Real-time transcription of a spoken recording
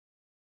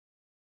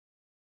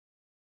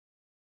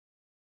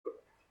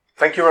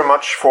Thank you very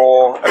much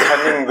for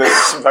attending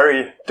this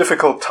very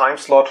difficult time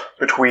slot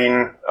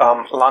between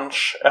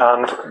lunch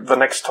and the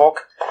next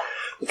talk,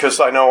 because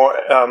I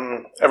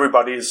know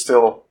everybody is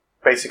still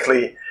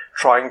basically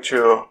trying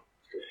to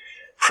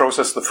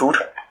process the food.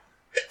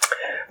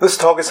 This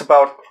talk is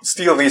about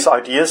Steal These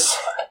Ideas,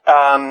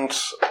 and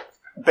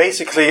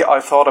basically I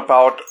thought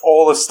about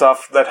all the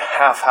stuff that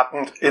have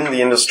happened in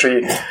the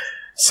industry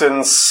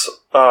since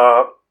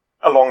a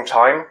long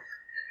time,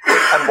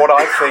 and what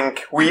I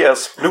think we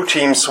as blue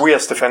teams, we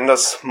as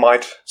defenders,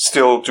 might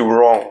still do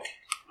wrong.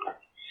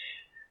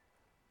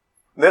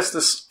 There's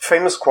this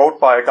famous quote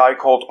by a guy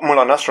called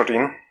Mullah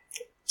Nasruddin.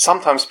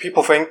 Sometimes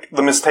people think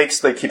the mistakes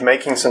they keep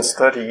making since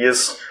 30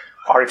 years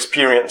are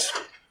experience.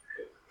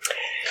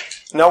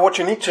 Now what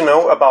you need to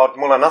know about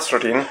Mullah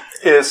Nasruddin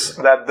is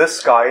that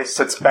this guy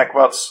sits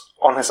backwards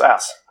on his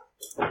ass.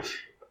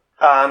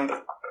 And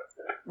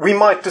we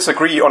might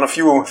disagree on a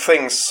few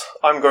things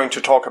I'm going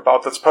to talk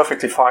about, that's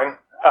perfectly fine.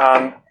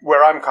 And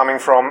where I'm coming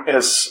from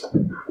is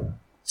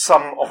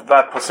some of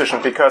that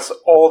position, because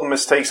all the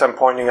mistakes I'm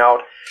pointing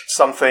out,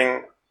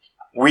 something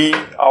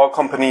our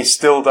company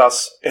still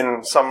does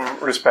in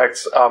some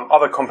respects,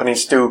 other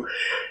companies do.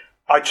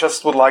 I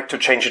just would like to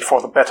change it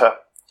for the better.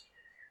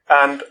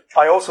 And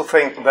I also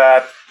think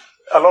that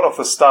a lot of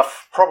the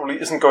stuff probably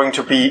isn't going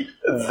to be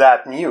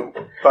that new,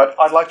 but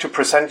I'd like to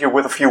present you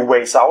with a few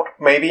ways out,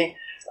 maybe,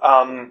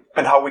 and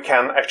how we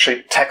can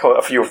actually tackle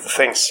a few of the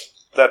things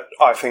that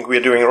I think we're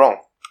doing wrong.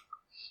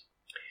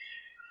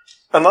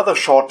 Another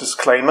short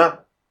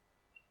disclaimer.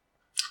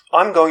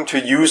 I'm going to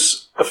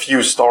use a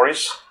few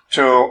stories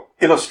to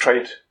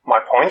illustrate my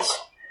points.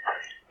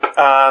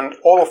 And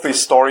all of these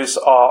stories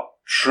are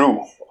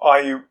true.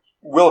 I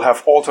will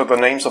have altered the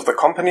names of the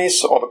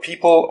companies or the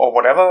people or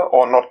whatever,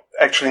 or not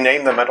actually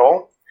name them at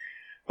all.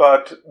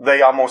 But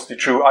they are mostly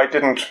true. I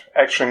didn't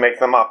actually make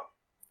them up.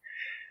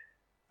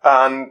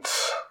 And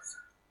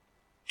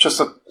just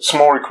a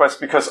small request,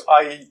 because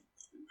I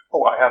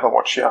have a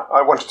watch here.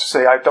 I wanted to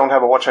say I don't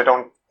have a watch. I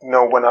don't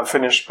know when I'm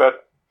finished,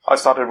 but I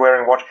started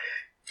wearing a watch.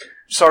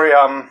 Sorry,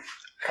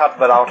 cut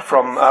that out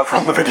from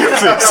the video,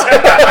 please.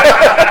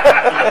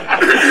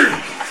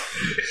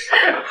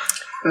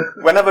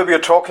 Whenever we are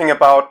talking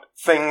about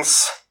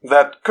things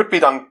that could be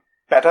done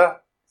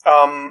better,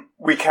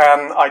 we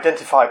can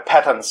identify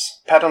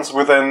patterns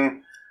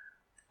within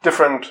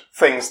different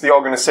things, the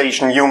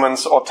organization,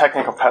 humans, or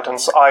technical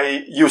patterns.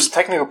 I use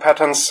technical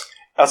patterns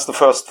as the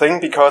first thing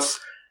because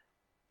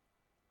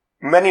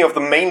many of the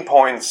main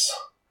points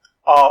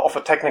are of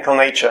a technical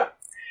nature.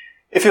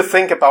 If you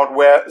think about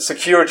where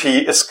security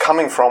is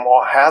coming from,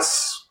 or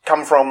has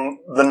come from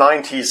the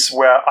 90s,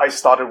 where I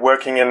started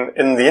working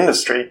in the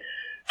industry,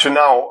 to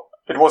now,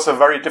 it was a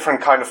very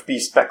different kind of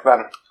beast back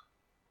then.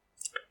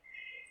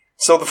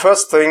 So the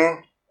first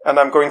thing, and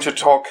I'm going to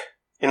talk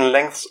in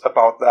length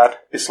about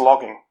that, is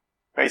logging,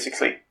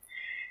 basically.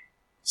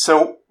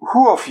 So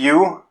who of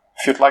you,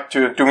 if you'd like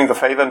to do me the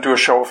favor and do a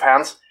show of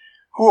hands,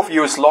 who of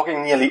you is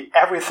logging nearly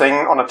everything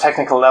on a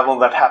technical level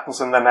that happens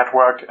in their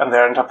network and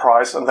their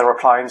enterprise and their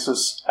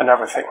appliances and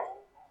everything?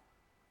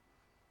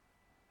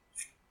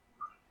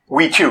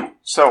 We too.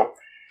 So,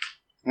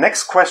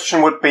 next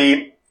question would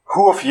be,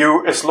 who of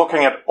you is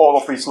looking at all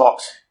of these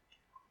logs?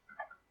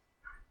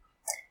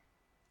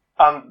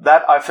 And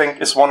that, I think,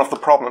 is one of the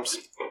problems.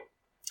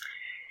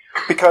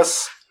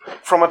 Because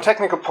from a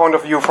technical point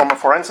of view, from a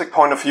forensic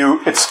point of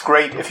view, it's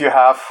great if you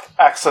have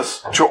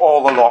access to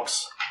all the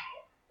logs.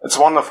 It's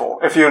wonderful.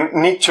 If you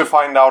need to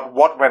find out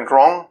what went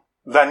wrong,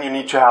 then you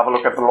need to have a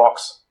look at the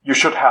logs. You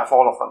should have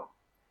all of them.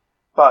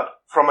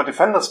 But from a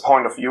defender's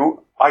point of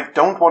view, I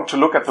don't want to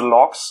look at the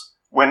logs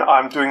when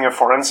I'm doing a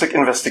forensic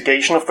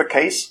investigation of the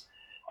case.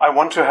 I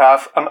want to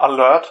have an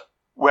alert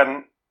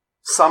when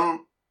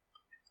some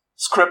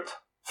script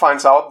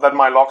finds out that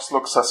my logs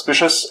look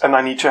suspicious, and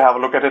I need to have a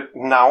look at it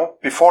now,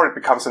 before it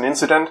becomes an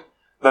incident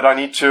that I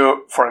need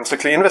to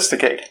forensically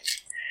investigate.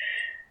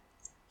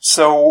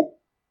 So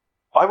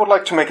I would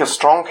like to make a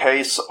strong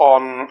case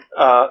on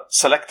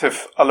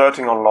selective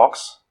alerting on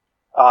logs.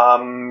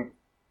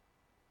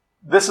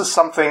 This is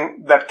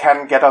something that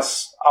can get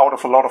us out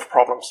of a lot of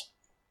problems.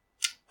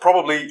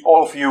 Probably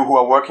all of you who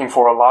are working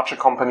for a larger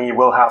company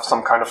will have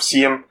some kind of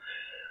SIEM,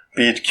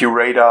 be it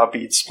QRadar,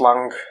 be it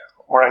Splunk,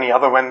 or any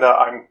other vendor.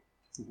 I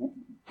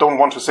don't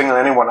want to single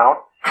anyone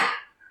out.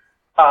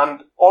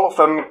 And all of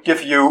them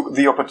give you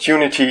the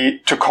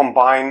opportunity to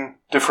combine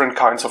different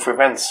kinds of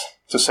events.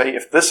 To say,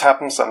 if this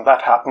happens and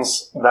that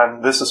happens,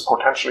 then this is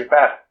potentially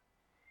bad.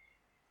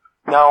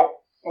 Now,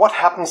 what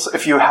happens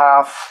if you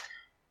have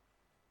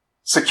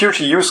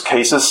security use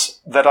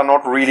cases that are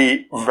not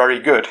really very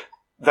good?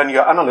 Then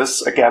your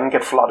analysts, again,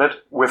 get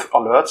flooded with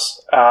alerts,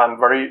 and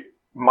very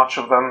much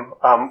of them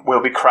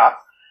will be crap.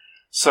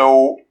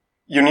 So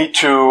you need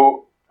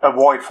to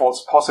avoid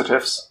false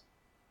positives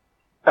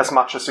as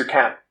much as you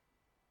can.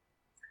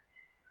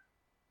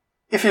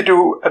 If you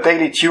do a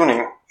daily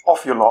tuning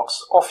of your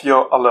logs, of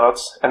your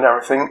alerts and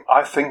everything,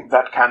 I think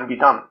that can be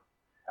done.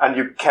 And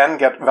you can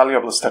get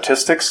valuable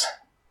statistics.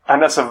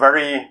 And as a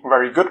very,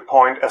 very good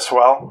point as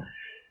well,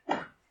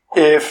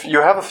 if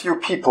you have a few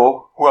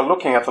people who are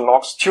looking at the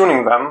logs,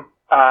 tuning them,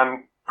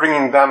 and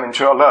bringing them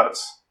into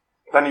alerts,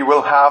 then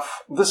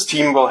this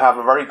team will have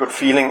a very good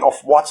feeling of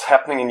what's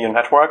happening in your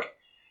network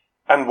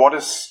and what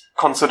is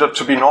considered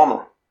to be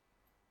normal.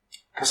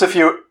 Because if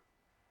you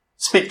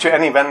speak to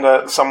any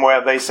vendor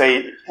somewhere, they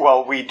say,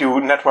 well, we do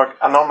network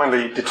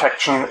anomaly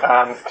detection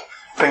and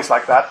things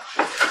like that.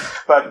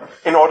 But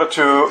in order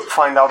to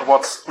find out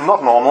what's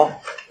not normal,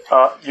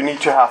 you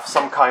need to have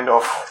some kind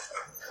of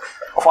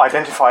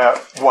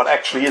identifier what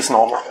actually is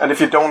normal. And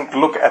if you don't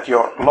look at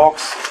your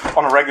logs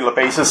on a regular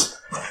basis,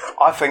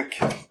 I think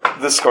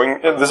this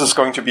is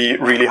going to be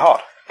really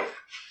hard.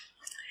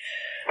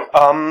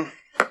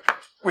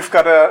 We've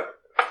got a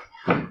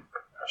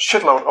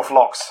shitload of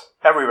logs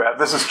everywhere.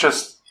 This is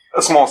just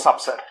a small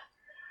subset.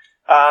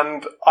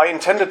 And I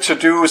intended to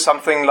do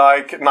something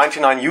like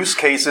 99 use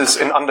cases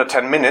in under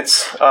 10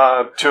 minutes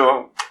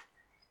to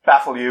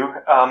baffle you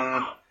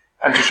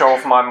and to show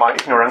off my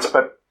ignorance.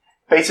 But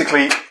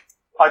basically,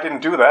 I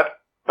didn't do that.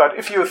 But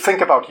if you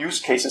think about use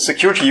cases,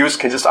 security use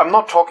cases, I'm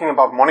not talking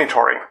about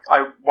monitoring.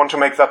 I want to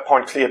make that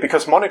point clear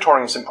because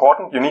monitoring is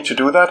important. You need to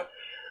do that.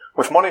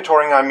 With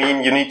monitoring, I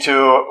mean you need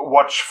to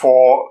watch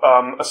for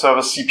a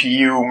server's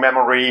CPU,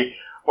 memory,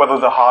 whether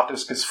the hard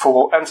disk is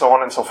full, and so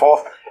on and so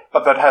forth.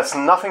 But that has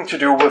nothing to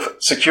do with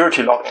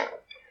security logging.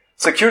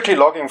 Security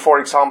logging, for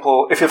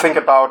example, if you think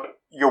about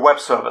your web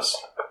service,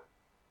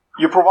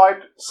 you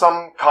provide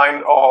some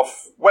kind of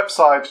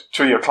website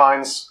to your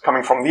clients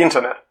coming from the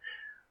internet.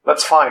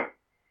 That's fine.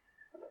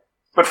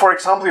 But for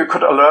example, you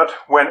could alert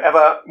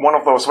whenever one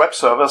of those web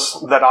servers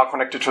that are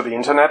connected to the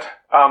internet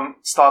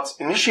starts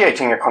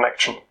initiating a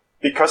connection,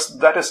 because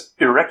that is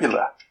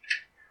irregular.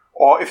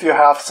 Or if you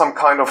have some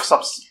kind of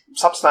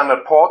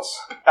substandard ports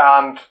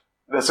and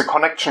there's a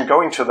connection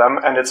going to them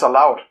and it's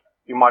allowed,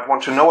 you might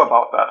want to know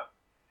about that.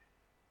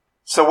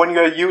 So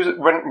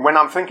when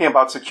I'm thinking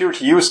about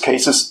security use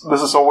cases,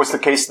 this is always the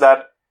case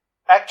that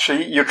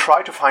actually you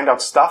try to find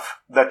out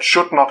stuff that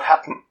should not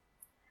happen.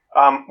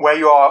 Where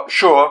you are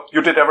sure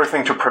you did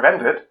everything to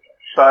prevent it,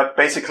 but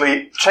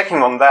basically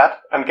checking on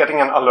that and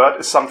getting an alert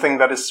is something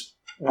that is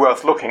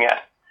worth looking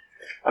at.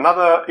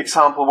 Another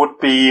example would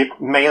be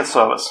mail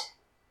servers.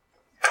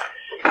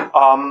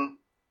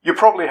 You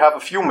probably have a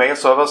few mail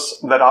servers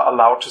that are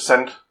allowed to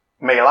send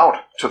mail out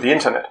to the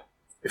internet.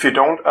 If you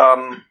don't,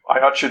 I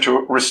urge you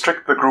to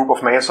restrict the group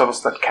of mail servers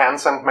that can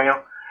send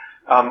mail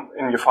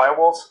in your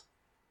firewalls,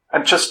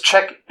 and just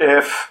check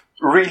if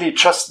really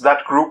just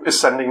that group is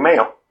sending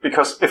mail.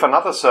 Because if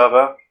another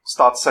server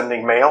starts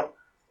sending mail,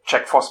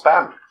 check for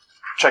spam.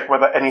 Check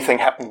whether anything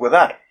happened with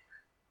that.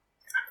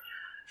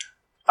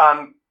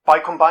 And by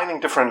combining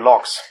different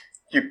logs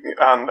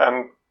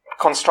and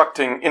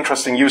constructing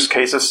interesting use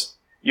cases,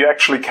 you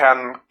actually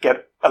can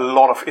get a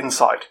lot of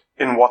insight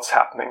in what's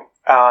happening.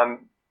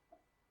 And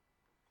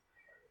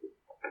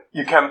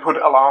you can put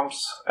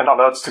alarms and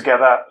alerts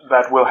together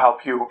that will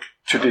help you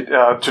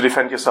to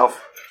defend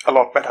yourself a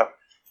lot better.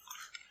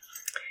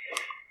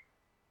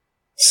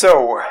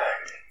 So,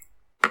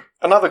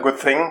 another good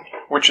thing,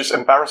 which is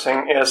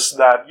embarrassing, is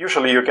that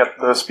usually you get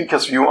the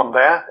speaker's view on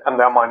there, and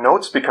there are my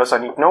notes, because I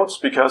need notes,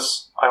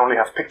 because I only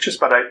have pictures,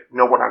 but I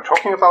know what I'm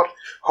talking about,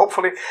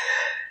 hopefully.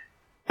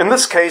 In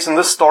this case, in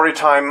this story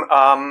time,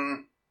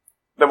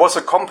 there was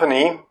a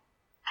company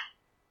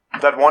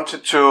that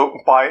wanted to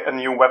buy a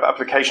new web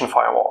application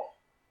firewall.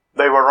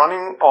 They were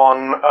running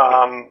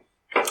on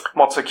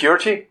mod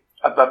security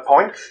at that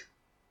point.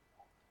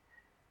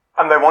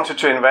 And they wanted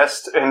to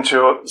invest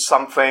into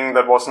something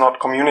that was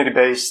not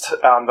community-based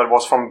and that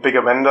was from a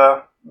bigger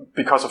vendor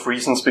because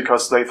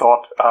they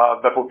thought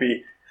that would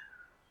be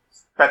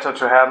better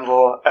to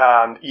handle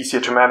and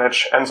easier to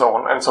manage, and so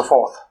on and so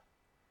forth.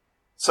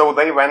 So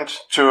they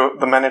went to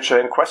the manager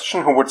in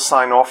question who would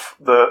sign off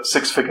the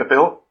 6-figure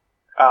bill,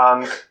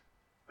 and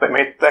they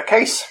made their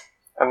case.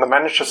 And the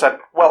manager said,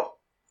 well,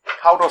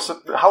 how does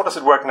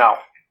it work now?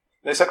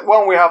 They said,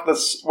 well, we have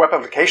this web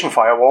application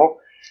firewall,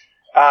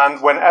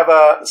 and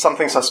whenever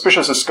something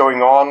suspicious is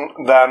going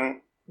on,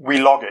 then we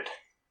log it.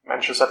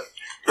 Manager said,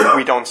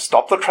 we don't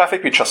stop the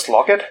traffic, we just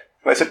log it.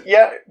 They said,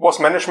 yeah, it was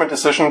management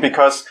decision,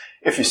 because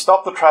if you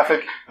stop the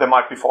traffic, there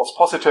might be false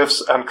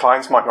positives and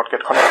clients might not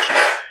get connections.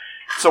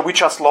 So we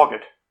just log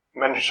it.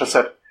 Manager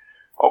said,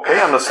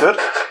 okay, understood.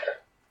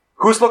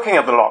 Who's looking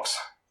at the logs?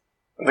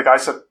 And the guy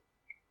said,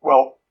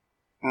 well,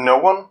 no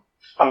one,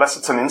 unless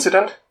it's an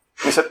incident.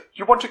 And he said,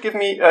 you want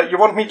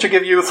me to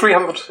give you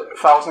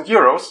 300,000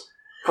 euros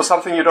for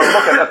something you don't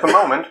look at the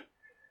moment?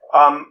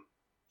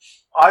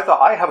 Either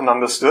I haven't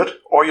understood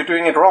or you're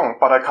doing it wrong,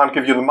 but I can't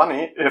give you the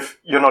money if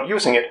you're not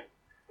using it.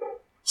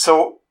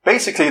 So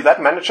basically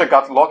that manager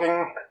got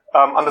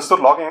understood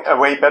logging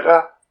way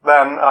better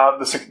than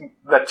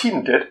that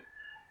team did.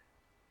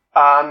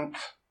 And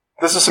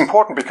this is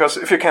important because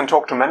if you can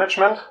talk to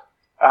management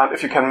and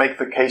if you can make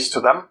the case to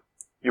them,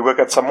 you will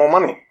get some more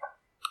money.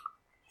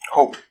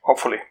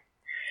 Hopefully.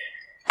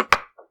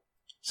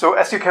 So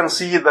as you can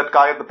see, that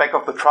guy at the back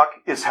of the truck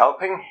is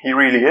helping. He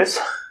really is.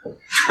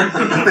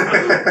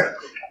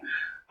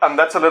 And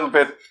that's a little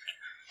bit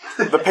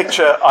the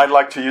picture I'd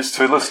like to use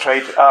to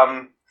illustrate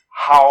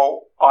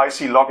how I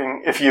see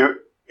logging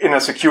in a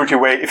security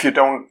way if you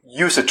don't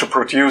use it to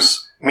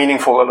produce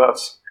meaningful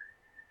alerts.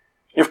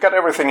 You've got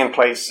everything in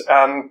place,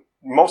 and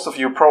most of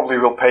you probably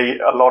will pay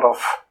a lot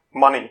of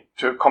money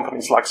to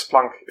companies like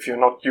Splunk if you're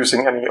not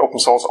using any open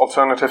source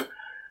alternative.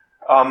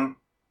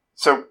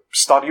 So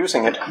start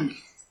using it,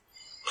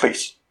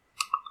 please.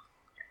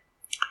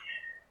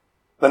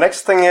 The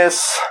next thing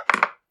is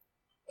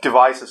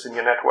devices in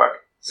your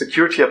network,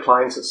 security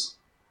appliances.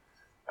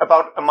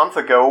 About a month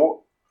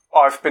ago,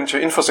 I've been to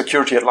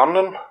InfoSecurity at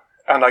London,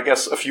 and I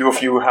guess a few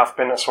of you have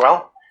been as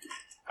well.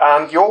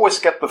 And you always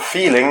get the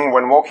feeling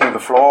when walking the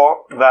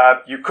floor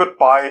that you could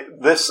buy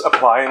this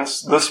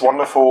appliance, this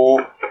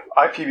wonderful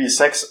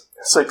IPv6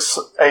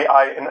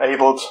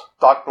 AI-enabled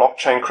dark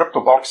blockchain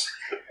crypto box,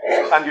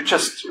 and you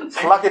just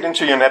plug it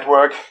into your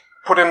network,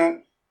 put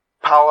in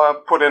power,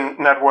 put in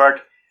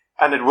network,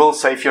 and it will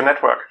save your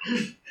network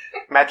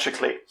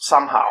magically,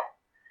 somehow.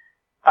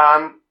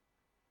 And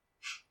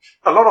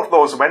a lot of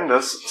those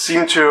vendors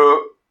seem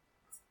to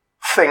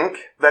think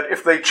that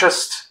if they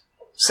just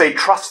say,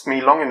 trust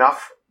me long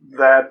enough,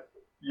 that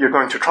you're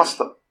going to trust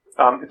them.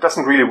 It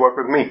doesn't really work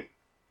with me.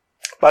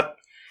 But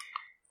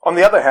on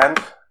the other hand,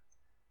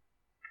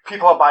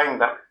 people are buying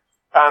them.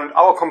 And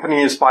our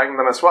company is buying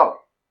them as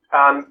well.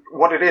 And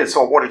what it is,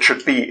 or what it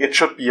should be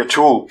a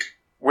tool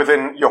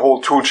within your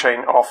whole tool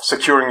chain of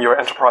securing your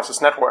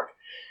enterprise's network.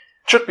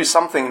 It should be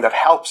something that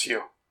helps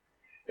you.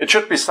 It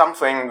should be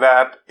something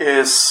that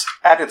is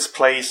at its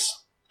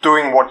place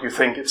doing what you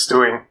think it's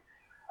doing.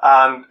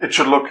 And it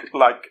should look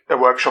like a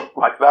workshop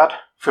like that,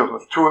 filled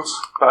with tools.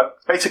 But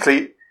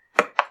basically,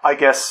 I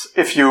guess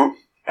if you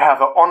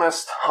have an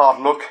honest, hard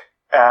look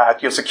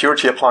at your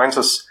security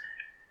appliances,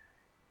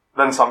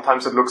 then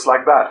sometimes it looks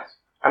like that.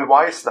 And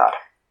why is that?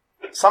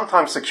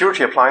 Sometimes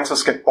security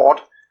appliances get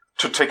bought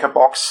to tick a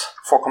box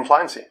for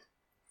compliancy.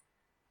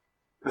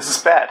 This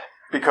is bad,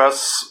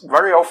 because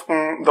very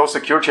often those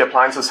security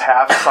appliances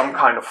have some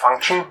kind of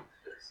function.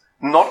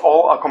 Not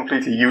all are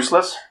completely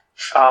useless.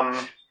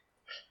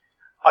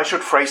 I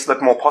should phrase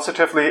that more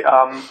positively.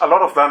 A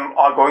lot of them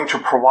are going to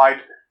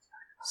provide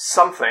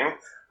something,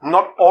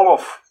 not all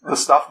of the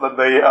stuff that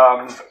they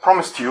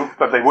promised you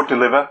that they would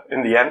deliver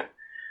in the end,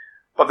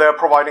 but they are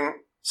providing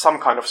some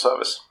kind of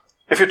service.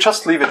 If you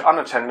just leave it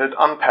unattended,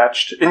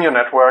 unpatched in your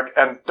network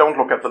and don't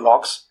look at the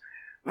logs,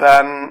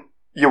 then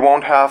you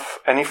won't have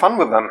any fun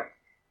with them.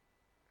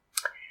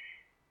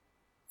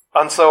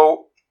 And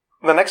so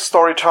the next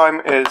story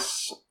time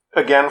is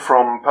again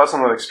from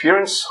personal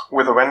experience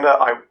with a vendor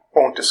I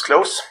won't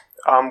disclose.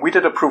 We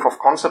did a proof of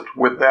concept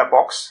with their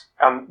box,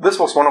 and this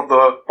was one of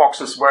the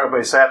boxes where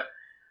they said,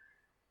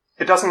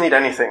 it doesn't need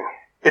anything.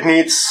 It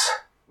needs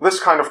this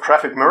kind of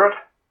traffic mirrored,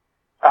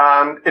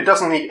 and it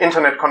doesn't need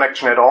internet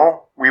connection at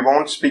all. We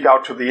won't speak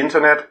out to the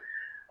internet.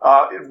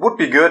 It would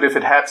be good if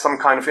it had some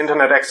kind of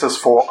internet access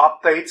for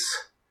updates,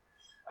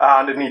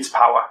 and it needs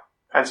power,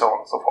 and so on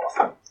and so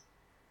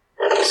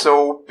forth.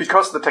 So,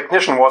 because the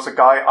technician was a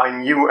guy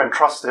I knew and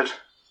trusted,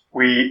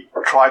 we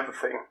tried the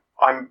thing.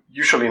 I'm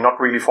usually not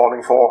really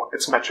falling for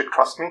its magic,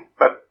 trust me,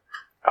 but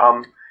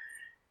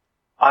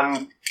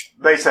and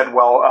they said,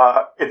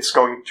 well, it's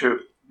going to,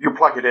 you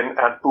plug it in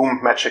and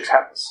boom, magic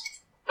happens.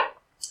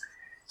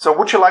 So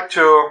would you like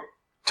to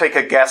take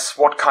a guess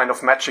what kind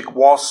of magic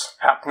was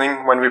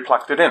happening when we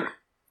plugged it in?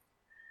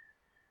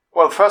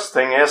 Well, first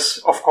thing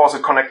is, of course,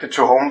 it connected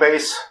to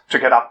Homebase to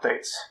get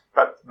updates,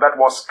 but that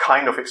was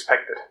kind of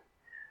expected.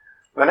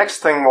 The next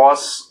thing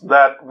was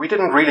that we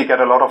didn't really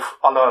get a lot of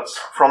alerts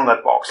from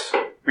that box.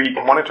 We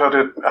monitored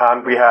it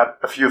and we had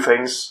a few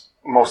things,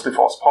 mostly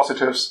false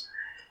positives.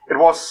 It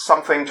was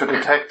something to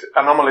detect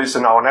anomalies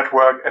in our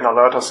network and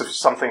alert us if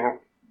something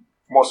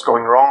was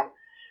going wrong.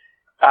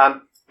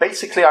 And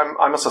basically,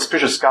 I'm a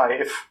suspicious guy.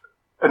 If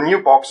a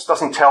new box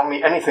doesn't tell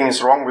me anything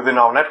is wrong within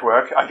our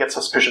network, I get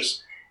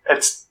suspicious.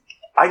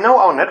 I know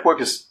our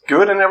network is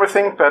good and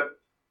everything, but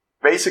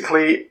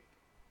basically,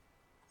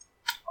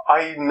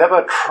 I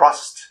never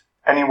trust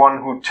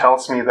anyone who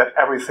tells me that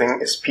everything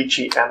is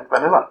peachy and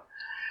vanilla.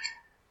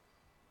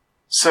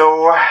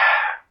 So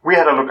we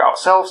had a look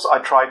ourselves. I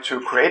tried to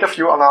create a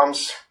few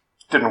alarms,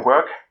 didn't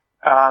work,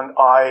 and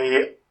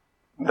I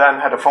then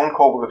had a phone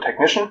call with a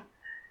technician.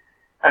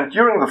 And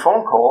during the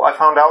phone call, I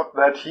found out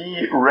that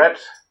he read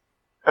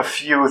a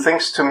few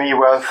things to me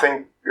where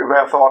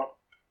I thought,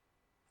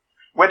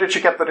 where did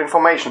you get that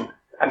information?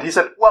 And he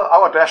said, well,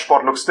 our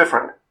dashboard looks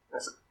different. I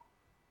said,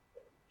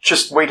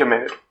 just wait a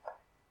minute.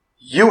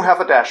 You have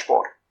a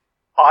dashboard.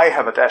 I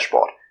have a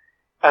dashboard.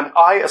 And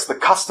I, as the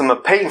customer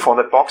paying for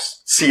that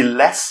box, see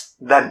less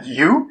than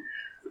you?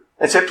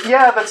 And said,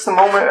 yeah, that's the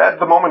moment, at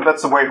the moment,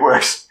 that's the way it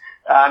works.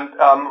 And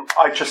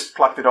I just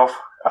plugged it out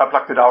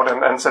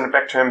and sent it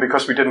back to him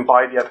because we didn't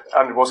buy it yet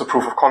and it was a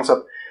proof of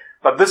concept.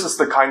 But this is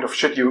the kind of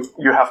shit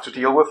you have to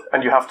deal with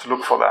and you have to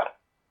look for that.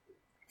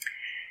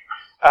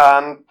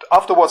 And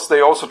afterwards they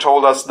also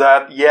told us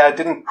that, yeah, it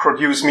didn't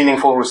produce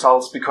meaningful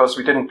results because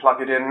we didn't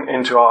plug it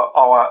into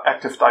our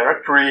Active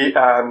Directory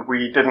and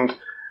we didn't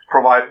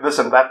provide this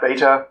and that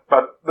data,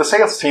 but the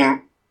sales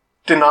team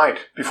denied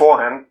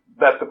beforehand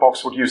that the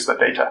box would use that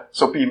data.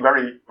 So be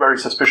very, very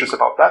suspicious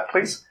about that,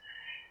 please.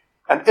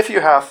 And if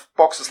you have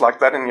boxes like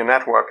that in your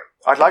network,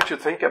 I'd like you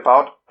to think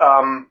about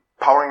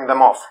powering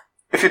them off.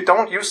 If you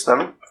don't use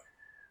them,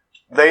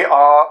 they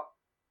are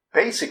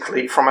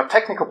basically, from a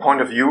technical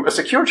point of view, a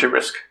security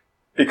risk.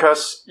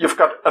 Because you've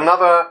got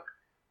another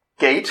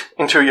gate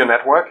into your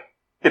network.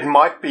 It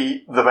might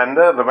be the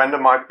vendor. The vendor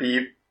might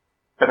be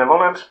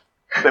benevolent.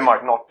 They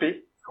might not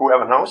be.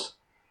 Whoever knows.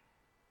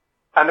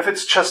 And if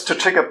it's just to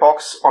tick a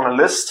box on a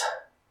list,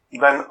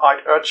 then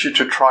I'd urge you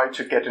to try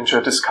to get into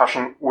a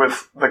discussion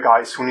with the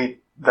guys who need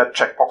that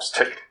checkbox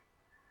ticked.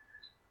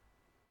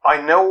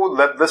 I know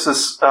that this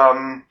is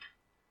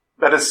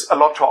that is a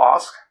lot to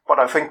ask, but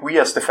I think we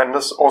as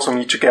defenders also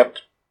need to get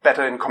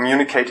better in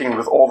communicating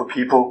with all the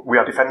people we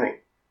are defending.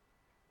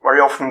 Very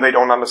often they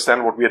don't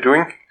understand what we are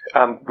doing,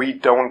 and we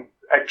don't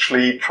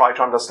actually try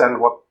to understand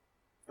what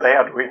they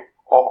are doing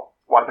or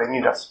why they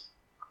need us.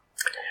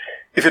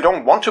 If you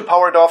don't want to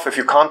power it off, if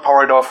you can't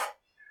power it off,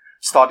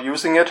 start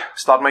using it,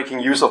 start making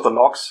use of the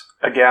logs.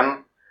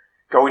 Again,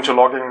 go into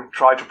logging,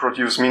 try to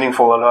produce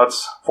meaningful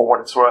alerts for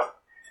what it's worth.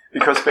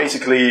 Because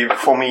basically,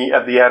 for me,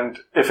 at the end,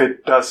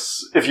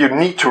 if you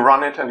need to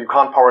run it and you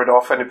can't power it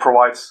off and it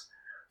provides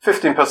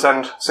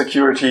 15%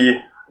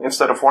 security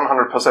instead of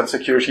 100%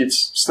 security,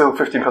 it's still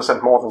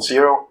 15% more than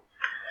zero.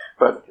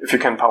 But if you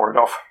can power it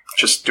off,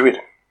 just do it.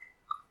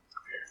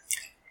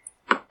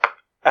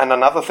 And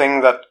another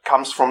thing that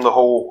comes from the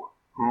whole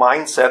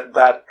mindset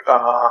that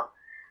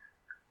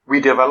we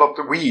developed,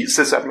 we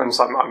sysadmins,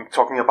 I'm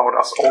talking about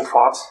us old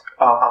farts,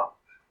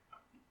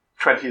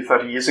 20,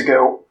 30 years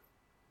ago,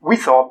 we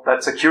thought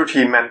that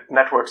security meant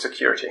network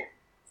security.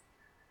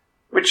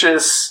 Which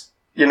is,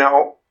 you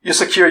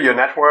secure your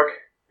network,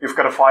 you've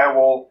got a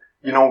firewall,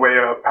 you know where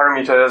your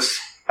perimeter is,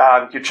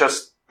 and you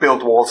just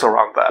build walls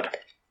around that.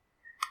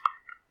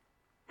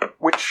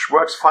 Which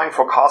works fine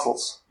for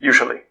castles,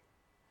 usually.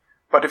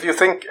 But if you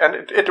think,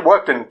 and it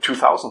worked in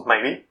 2000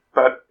 maybe,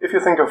 but if you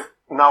think of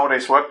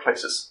nowadays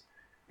workplaces,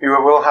 you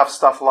will have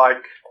stuff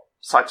like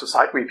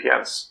site-to-site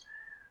VPNs,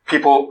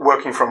 people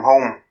working from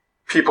home,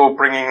 people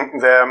bringing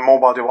their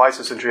mobile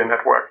devices into your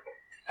network,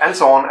 and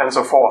so on and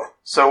so forth.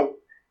 So,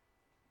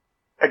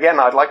 again,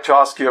 I'd like to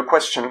ask you a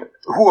question.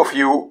 Who of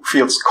you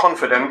feels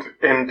confident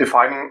in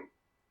defining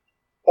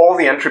all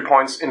the entry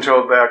points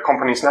into their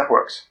company's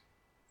networks?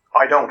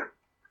 I don't.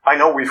 I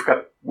know we've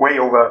got way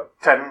over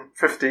 10,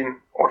 15,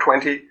 or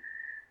 20,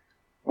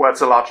 where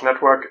it's a large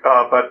network,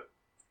 but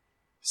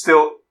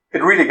still,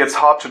 it really gets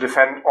hard to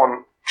defend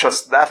on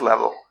just that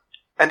level.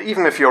 And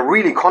even if you're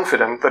really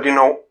confident that you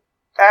know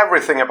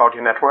everything about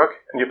your network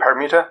and your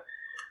perimeter,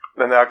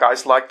 then there are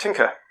guys like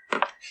Tinker.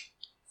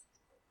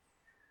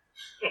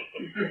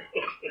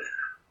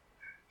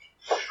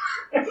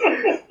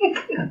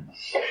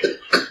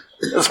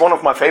 It's one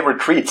of my favorite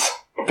tweets,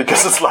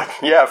 because it's like,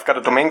 yeah, I've got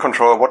a domain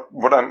controller,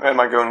 what am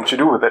I going to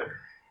do with it?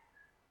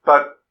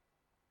 But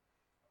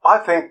I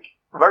think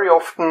very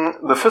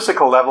often the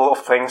physical level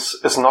of things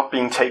is not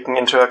being taken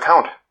into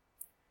account.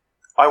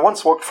 I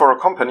once worked for a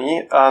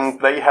company and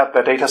they had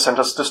their data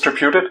centers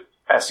distributed,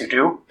 as you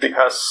do,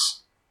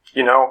 because,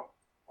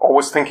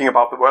 always thinking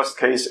about the worst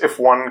case. If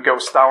one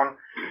goes down,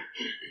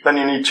 then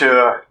you need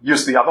to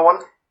use the other one.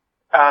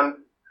 And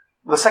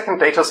the second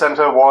data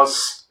center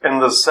was in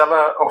the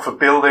cellar of a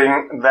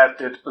building that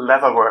did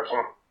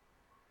leatherworking.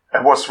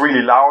 It was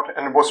really loud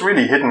and it was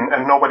really hidden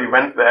and nobody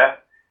went there,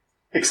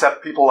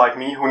 except people like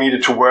me who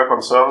needed to work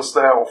on servers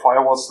there or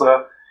firewalls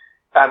there.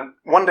 And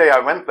one day I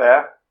went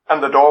there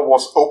and the door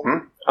was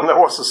open and there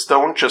was a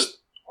stone just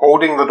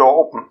holding the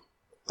door open.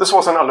 This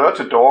was an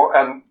alerted door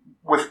and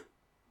with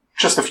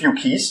just a few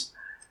keys.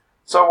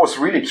 So I was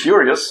really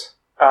curious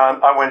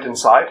and I went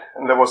inside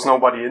and there was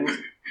nobody in.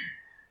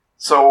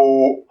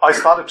 So I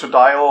started to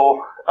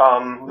dial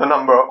the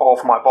number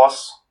of my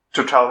boss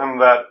to tell him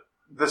that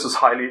this is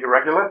highly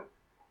irregular.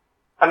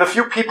 And a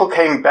few people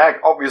came back,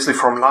 obviously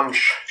from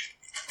lunch,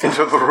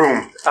 into the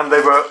room, and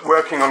they were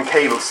working on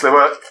cables. They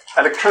were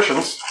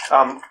electricians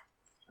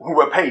who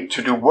were paid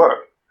to do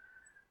work,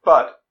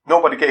 but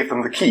nobody gave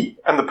them the key.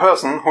 And the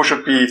person who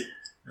should be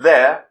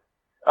there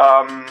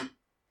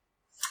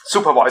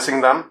supervising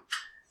them,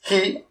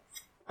 he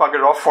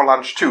buggered off for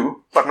lunch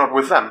too, but not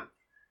with them.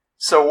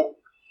 So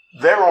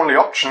their only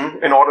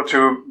option in order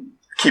to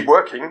keep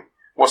working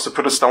was to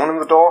put a stone in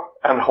the door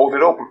and hold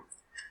it open.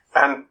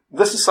 And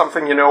this is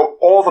something,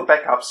 all the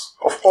backups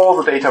of all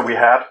the data we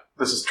had,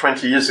 this is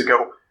 20 years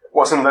ago,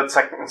 was in that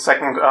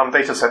second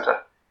data center.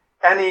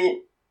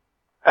 Any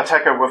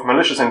attacker with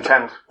malicious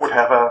intent would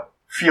have a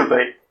field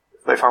day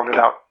if they found it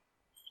out.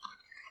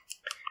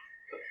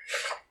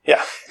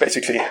 Yeah,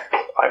 basically,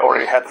 I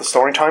already had the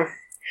story time.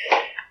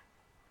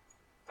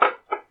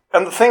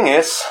 And the thing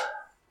is,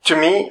 to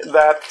me,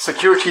 that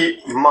security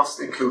must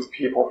include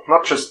people.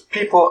 Not just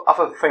people,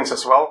 other things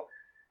as well,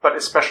 but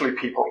especially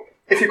people.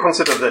 If you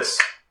consider this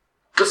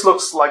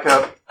looks like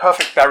a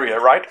perfect barrier,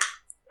 right?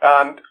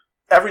 And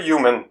every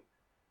human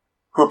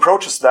who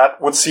approaches that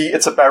would see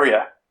it's a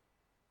barrier.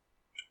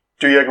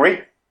 Do you agree?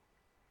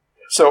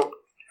 So,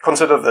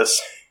 consider this.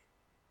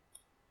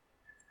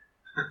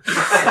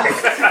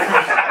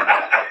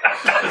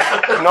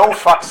 No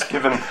fucks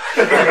given.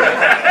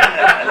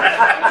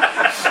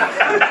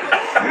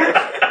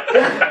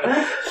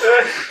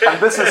 And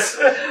this is,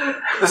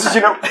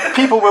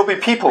 people will be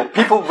people.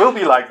 People will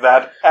be like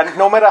that. And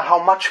no matter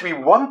how much we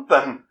want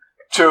them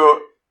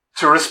to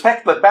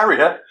respect that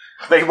barrier,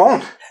 they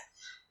won't.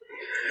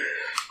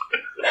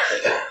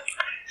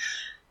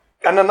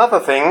 And another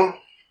thing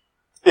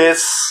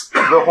is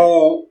the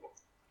whole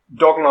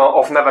dogma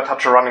of never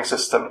touch a running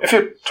system. If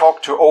you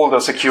talk to older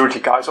security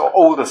guys or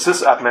older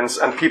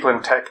sysadmins and people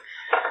in tech,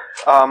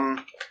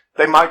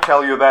 they might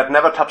tell you that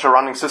never touch a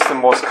running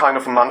system was kind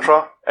of a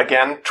mantra,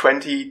 again,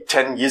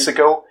 10 years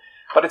ago,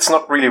 but it's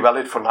not really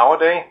valid for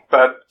nowadays.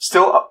 But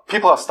still,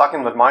 people are stuck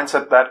in the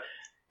mindset that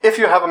if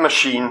you have a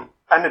machine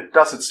and it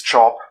does its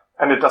job,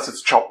 and it does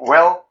its job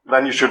well,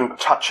 then you shouldn't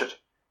touch it.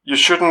 You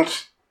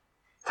shouldn't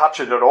touch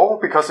it at all,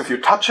 because if you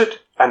touch it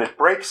and it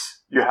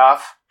breaks, you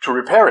have to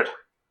repair it,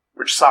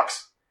 which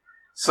sucks.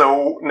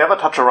 So never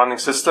touch a running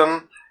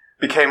system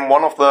became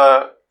one of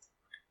the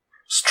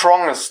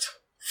strongest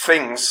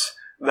things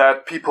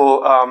that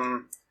people,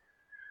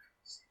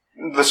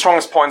 the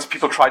strongest points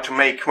people try to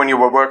make when you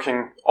were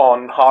working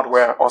on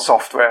hardware or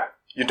software.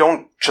 You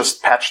don't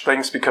just patch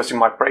things because you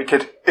might break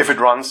it. If it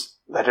runs,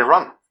 let it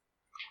run.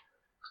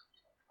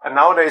 And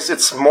nowadays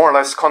it's more or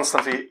less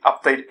constantly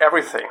update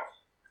everything.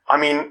 I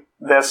mean,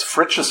 there's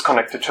fridges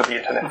connected to the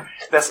internet.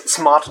 There's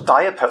smart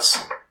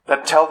diapers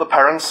that tell the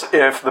parents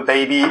if the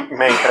baby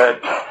made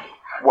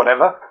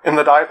whatever in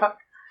the diaper.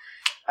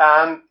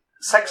 And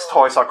sex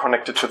toys are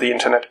connected to the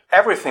internet.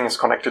 Everything is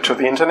connected to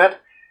the internet.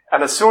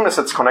 And as soon as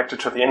it's connected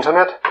to the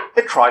internet,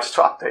 it tries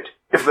to update.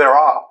 If there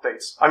are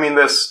updates. I mean,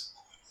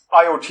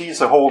 IoT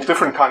is a whole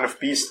different kind of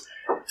beast.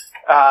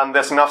 And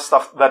there's enough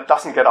stuff that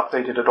doesn't get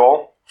updated at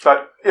all.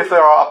 But if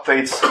there are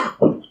updates,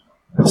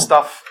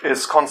 stuff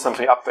is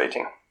constantly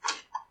updating.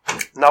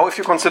 Now, if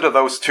you consider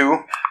those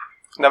two,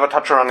 never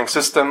touch a running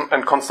system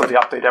and constantly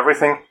update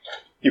everything,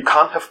 you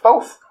can't have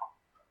both.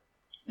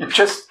 You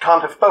just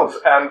can't have both.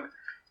 And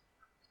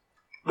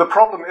the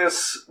problem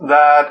is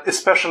that,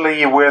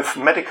 especially with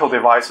medical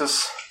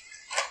devices,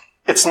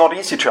 it's not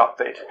easy to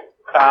update.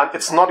 And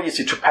it's not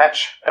easy to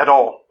patch at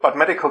all. But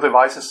medical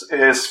devices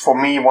is, for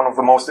me, one of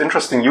the most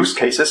interesting use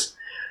cases,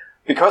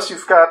 because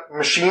you've got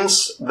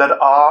machines that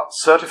are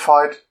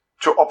certified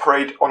to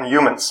operate on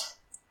humans.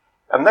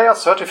 And they are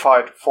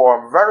certified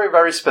for very,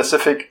 very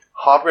specific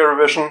hardware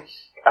revision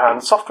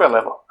and software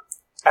level.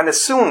 And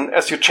as soon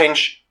as you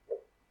change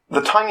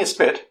the tiniest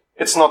bit,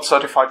 it's not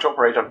certified to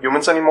operate on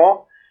humans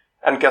anymore.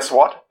 And guess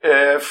what?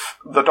 If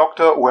the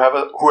doctor,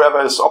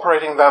 whoever is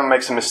operating them,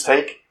 makes a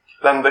mistake,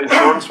 then the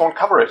insurance won't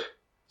cover it.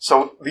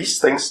 So these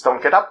things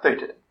don't get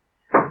updated.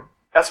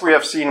 As we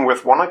have seen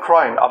with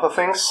WannaCry and other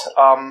things,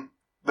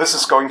 this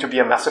is going to be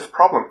a massive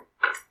problem.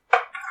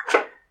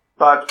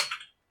 But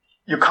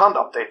you can't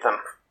update them.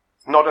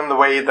 Not in the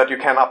way that you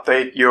can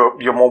update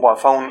your mobile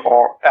phone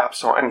or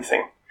apps or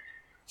anything.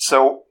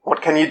 So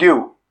what can you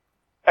do?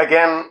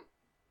 Again,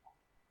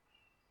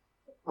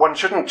 one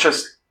shouldn't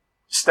just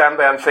stand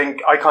there and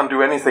think, I can't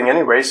do anything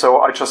anyway, so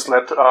I just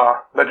let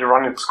it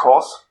run its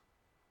course.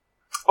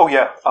 Oh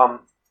yeah,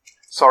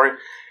 sorry.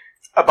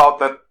 About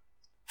that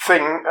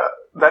thing,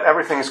 that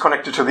everything is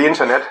connected to the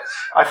internet.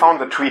 I found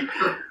the tweet.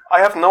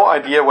 I have no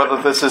idea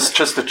whether this is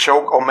just a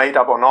joke or made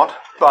up or not,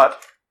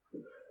 but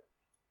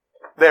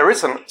there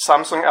is a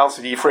Samsung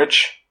LCD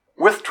fridge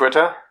with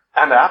Twitter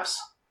and apps,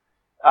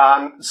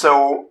 and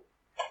so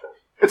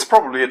it's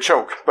probably a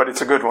joke, but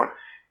it's a good one.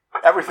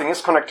 Everything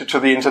is connected to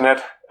the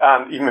internet,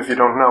 and even if you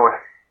don't know it.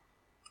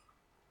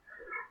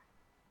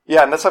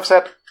 Yeah, and as I've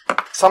said,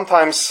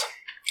 sometimes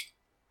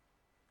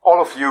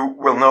all of you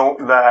will know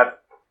that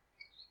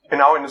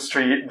in our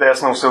industry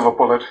there's no silver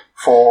bullet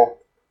for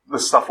the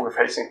stuff we're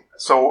facing.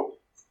 So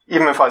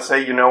even if I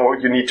say, you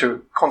need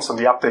to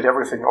constantly update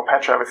everything or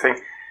patch everything,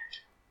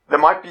 there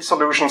might be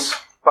solutions,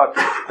 but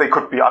they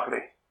could be ugly.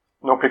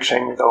 No pig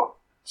shaming though.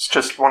 It's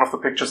just one of the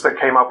pictures that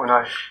came up when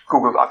I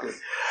googled ugly.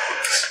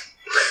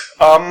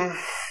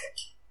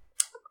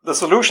 The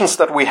solutions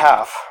that we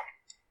have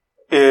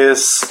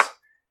is,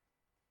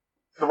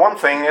 the one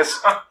thing is,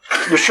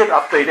 you should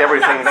update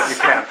everything that you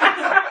can.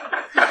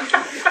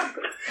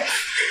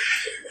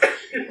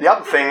 The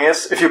other thing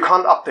is, if you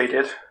can't update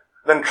it,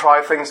 then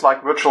try things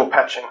like virtual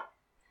patching.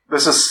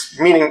 This is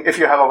meaning if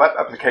you have a web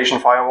application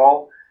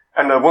firewall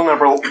and a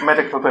vulnerable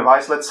medical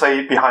device, let's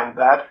say, behind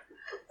that,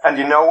 and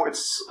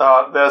it's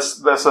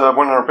there's a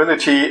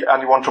vulnerability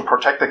and you want to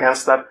protect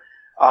against that,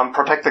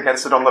 protect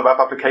against it on the web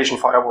application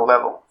firewall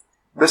level.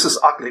 This is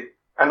ugly,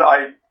 and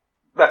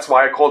that's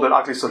why I called it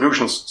ugly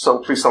solutions. So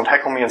please don't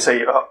heckle me and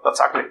say that's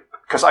ugly,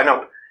 because I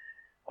know.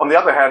 On the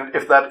other hand,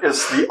 if that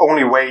is the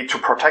only way to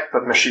protect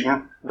that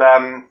machine,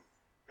 then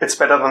it's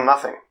better than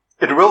nothing.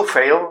 It will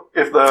fail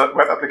if the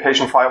web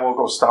application firewall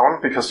goes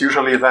down, because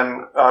usually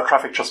then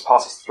traffic just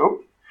passes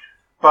through.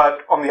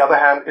 But on the other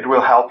hand, it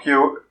will help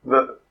you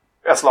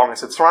as long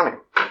as it's running.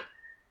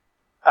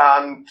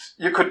 And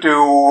you could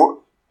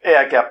do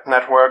air-gapped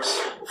networks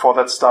for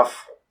that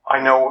stuff. I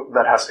know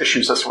that has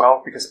issues as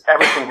well, because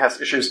everything has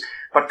issues.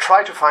 But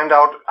try to find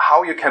out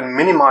how you can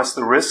minimize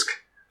the risk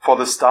for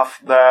the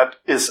stuff that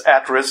is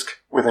at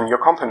risk within your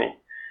company.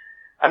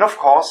 And of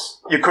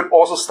course, you could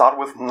also start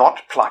with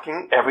not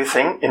plugging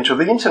everything into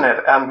the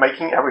internet and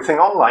making everything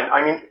online.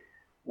 I mean,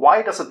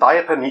 why does a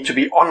diaper need to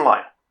be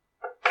online?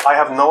 I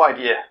have no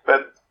idea.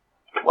 But,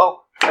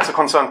 well, as a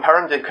concerned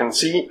parent, you can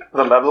see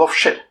the level of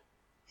shit,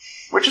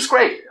 which is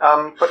great.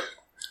 But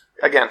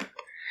again,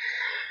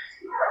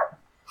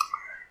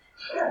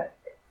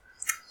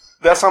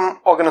 there are some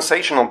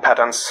organizational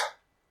patterns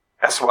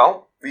as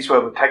well. These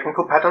were the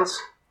technical patterns.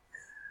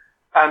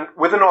 And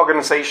within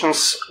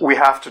organizations, we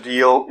have to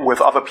deal with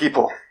other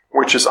people,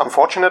 which is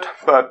unfortunate,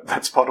 but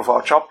that's part of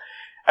our job.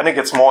 And it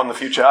gets more in the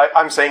future.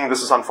 I'm saying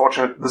this is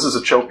unfortunate. This is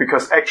a joke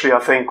because actually I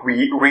think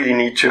we really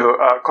need to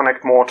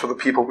connect more to the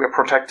people we're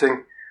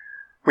protecting.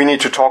 We need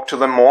to talk to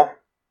them more.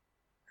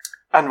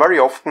 And very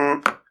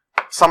often,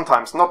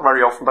 sometimes, not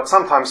very often, but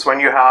sometimes when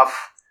you have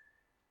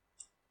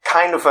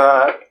kind of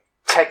a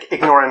tech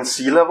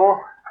ignorancy level,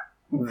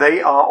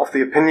 they are of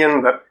the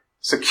opinion that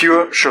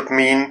secure should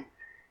mean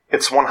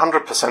it's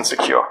 100%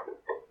 secure.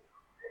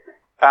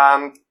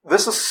 And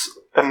this is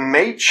a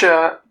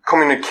major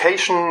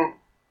communication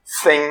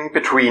thing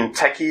between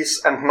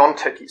techies and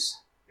non-techies.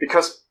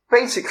 Because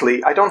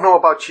basically, I don't know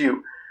about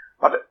you,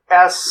 but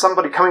as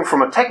somebody coming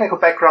from a technical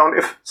background,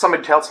 if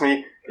somebody tells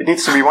me it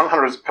needs to be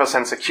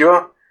 100%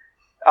 secure,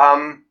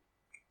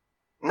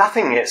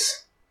 nothing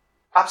is.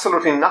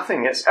 Absolutely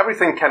nothing is.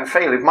 Everything can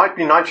fail. It might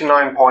be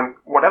 99 point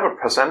whatever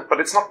percent, but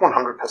it's not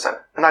 100%.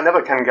 And I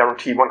never can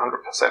guarantee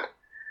 100%.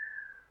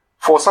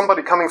 For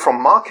somebody coming from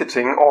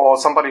marketing or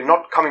somebody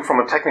not coming from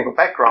a technical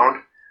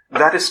background,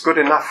 that is good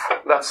enough.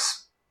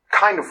 That's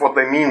kind of what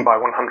they mean by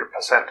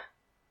 100%.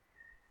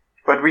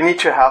 But we need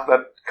to have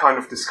that kind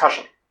of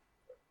discussion.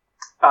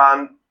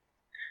 And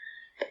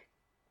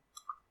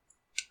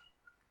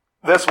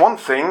there's one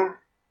thing,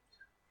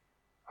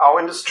 our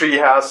industry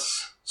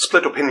has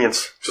split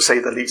opinions, to say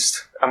the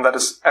least, and that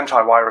is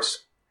antivirus.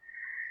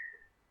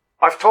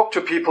 I've talked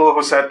to people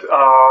who said,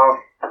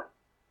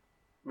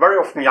 very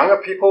often younger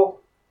people,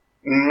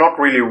 not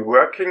really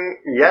working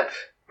yet,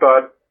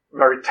 but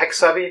very tech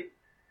savvy,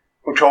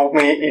 who told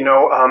me,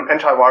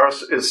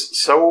 antivirus is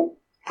so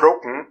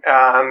broken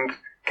and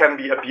can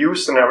be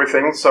abused and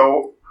everything,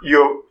 so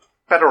you're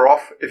better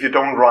off if you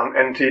don't run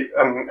an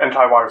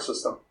antivirus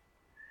system.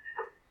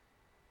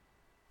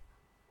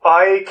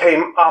 I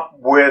came up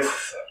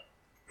with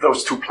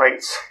those two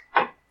planes,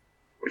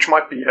 which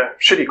might be a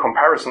shitty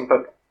comparison,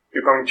 but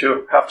you're going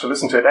to have to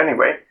listen to it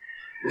anyway.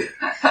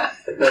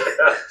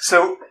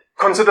 So,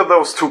 consider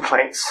those two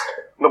planes.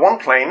 The one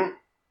plane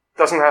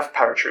doesn't have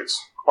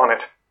parachutes on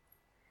it.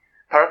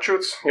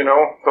 Parachutes,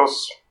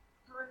 those...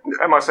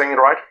 Am I saying it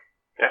right?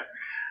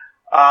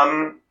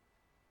 Yeah.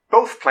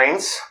 Both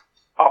planes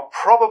are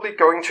probably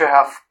going to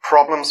have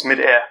problems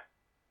mid-air.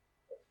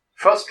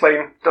 First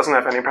plane doesn't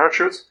have any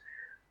parachutes.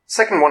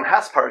 Second one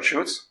has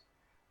parachutes.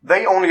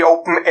 They only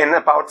open in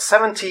about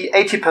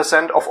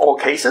 70-80% of all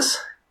cases.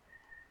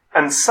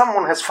 And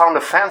someone has found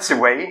a fancy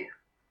way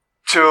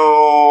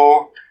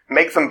to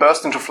make them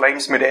burst into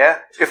flames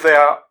mid-air if they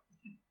are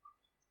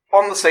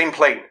on the same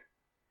plane.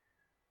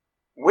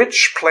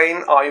 Which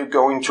plane are you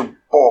going to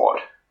board?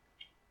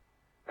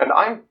 And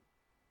I'm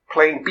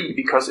plane B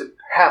because it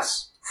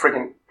has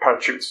friggin'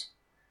 parachutes.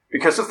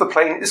 Because if the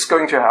plane is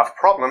going to have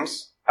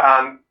problems,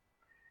 and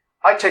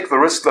I take the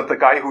risk that the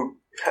guy who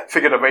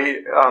figured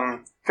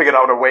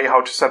out a way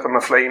how to set them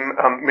aflame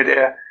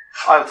mid-air,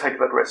 I'll take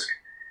that risk.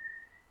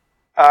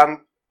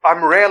 I'm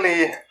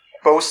rarely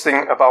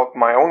boasting about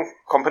my own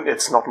company.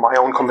 It's not my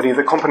own company,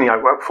 the company I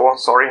work for,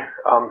 sorry.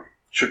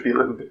 Should be a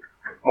little bit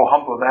more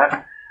humble than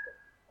that.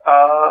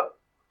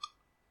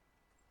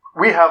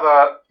 We have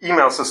an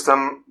email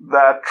system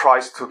that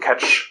tries to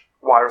catch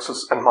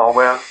viruses and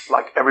malware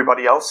like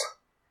everybody else.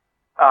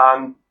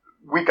 And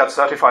we got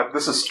certified.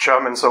 This is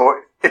German,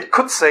 so it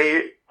could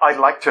say, I'd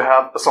like to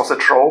have a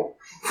sausage roll,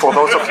 for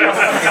those of you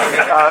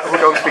who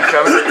don't speak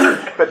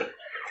German. But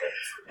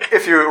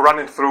if you run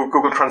it through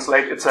Google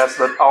Translate, it says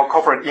that our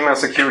corporate email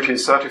security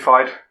is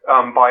certified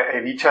by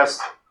AV Test,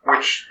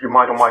 which you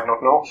might or might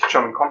not know,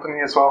 German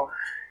company as well.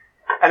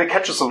 And it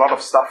catches a lot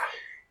of stuff.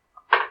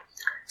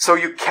 So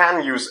you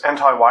can use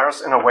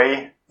antivirus in a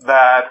way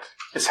that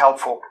is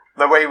helpful.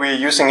 The way we're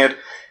using it,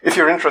 if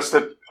you're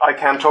interested, I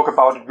can talk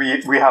about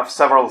it. We have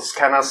several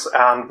scanners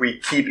and we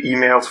keep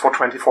emails for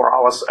 24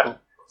 hours and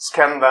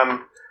scan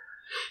them.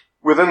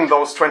 Within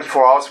those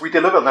 24 hours, we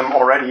deliver them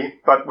already,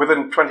 but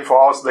within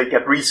 24 hours they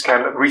get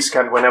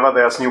rescanned whenever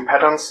there's new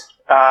patterns.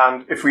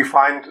 And if we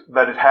find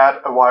that it had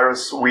a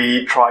virus,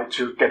 we try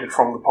to get it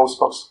from the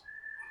postbox.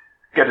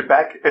 Get it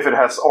back. If it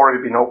has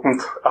already been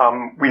opened,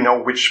 we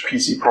know which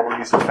PC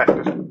probably is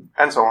affected,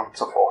 and so on and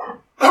so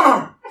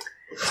forth.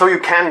 So you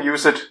can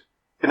use it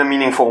in a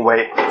meaningful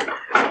way.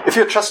 If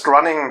you're just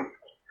running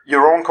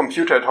your own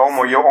computer at home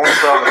or your own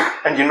server,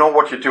 and you know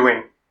what you're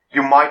doing,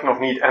 you might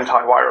not need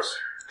antivirus.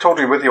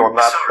 totally with you on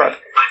that. Sorry, but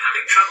I'm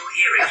having trouble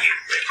hearing you.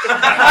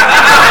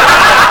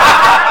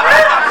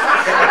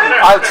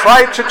 I'll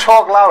try to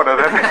talk louder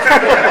then.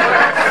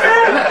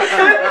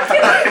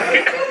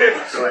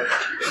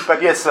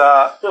 But yes,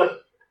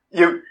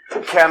 you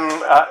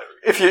can,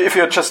 if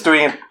you're just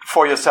doing it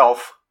for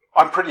yourself,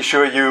 I'm pretty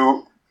sure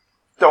you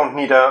don't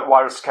need a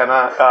virus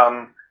scanner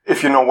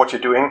if you know what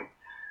you're doing.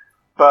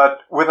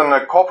 But within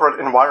a corporate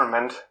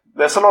environment,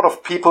 there's a lot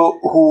of people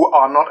who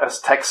are not as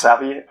tech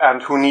savvy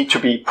and who need to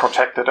be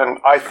protected. And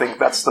I think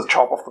that's the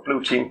job of the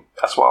blue team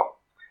as well.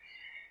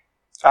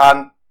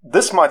 And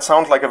this might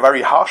sound like a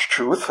very harsh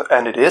truth,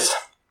 and it is.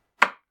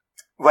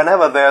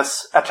 Whenever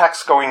there's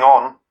attacks going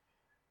on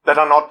that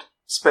are not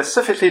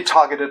specifically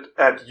targeted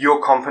at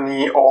your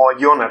company or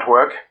your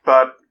network,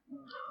 but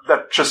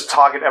that just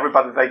target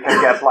everybody they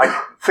can get, like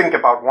think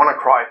about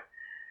WannaCry,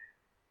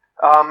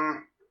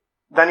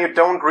 then you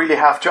don't really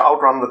have to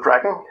outrun the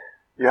dragon.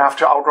 You have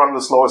to outrun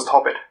the slowest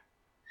hobbit.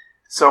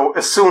 So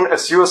as soon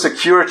as your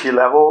security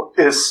level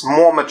is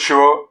more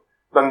mature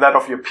than that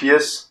of your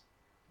peers,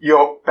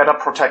 you're better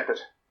protected.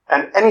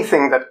 And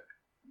anything that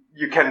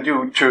you can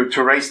do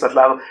to raise that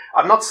level,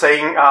 I'm not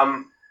saying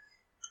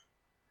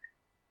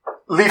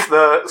leave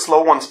the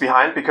slow ones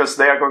behind because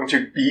they are going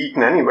to be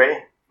eaten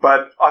anyway,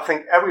 but I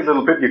think every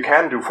little bit you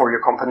can do for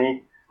your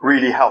company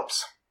really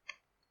helps.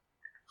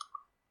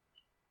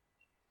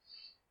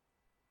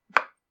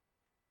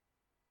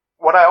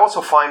 What I also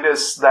find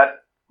is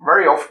that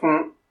very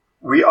often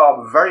we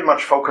are very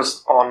much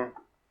focused on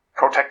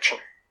protection.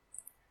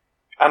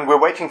 And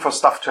we're waiting for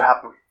stuff to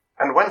happen.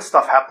 And when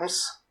stuff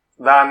happens,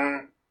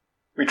 then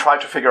we try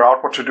to figure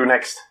out what to do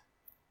next.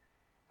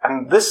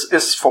 And this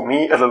is, for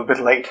me, a little bit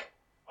late.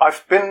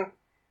 I've been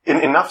in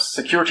enough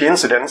security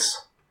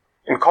incidents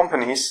in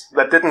companies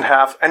that didn't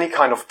have any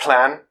kind of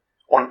plan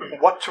on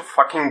what to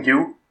fucking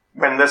do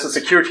when there's a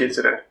security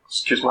incident.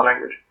 Excuse my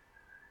language.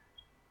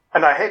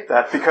 And I hate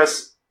that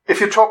because if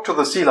you talk to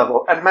the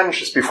C-level and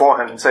managers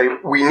beforehand and say,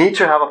 we need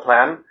to have a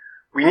plan,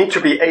 we need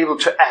to be able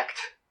to act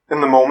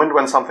in the moment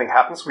when something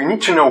happens, we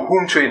need to know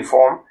whom to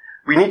inform,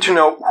 we need to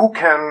know who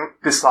can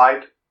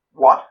decide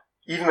what,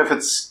 even if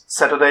it's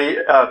Saturday,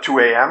 2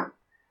 a.m.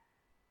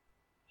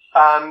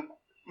 And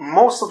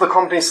most of the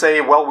companies say,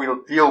 well,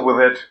 we'll deal with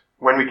it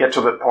when we get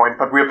to that point,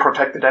 but we're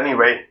protected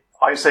anyway.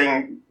 Are you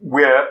saying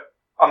we're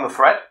under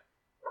threat?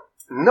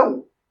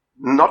 No,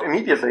 not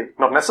immediately,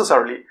 not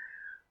necessarily.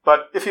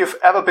 But if you've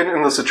ever been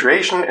in the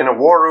situation in a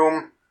war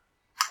room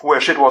where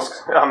shit was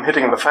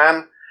hitting the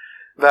fan,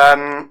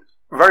 then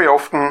very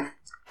often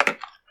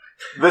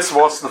this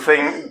was the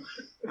thing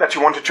that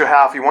you wanted to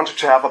have. You wanted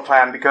to have a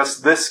plan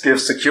because this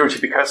gives security.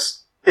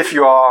 Because if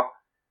you are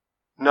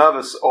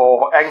nervous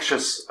or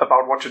anxious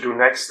about what to do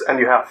next and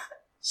you have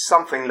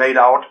something laid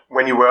out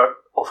when you were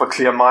of a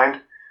clear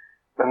mind,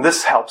 then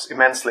this helps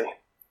immensely.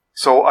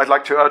 So I'd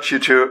like to urge you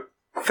to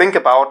think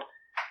about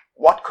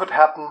what could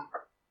happen.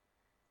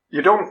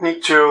 You don't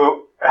need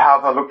to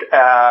have a look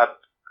at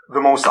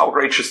the most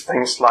outrageous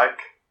things like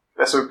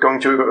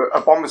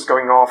a bomb is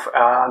going off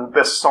and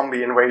there's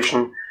zombie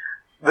invasion.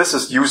 This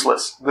is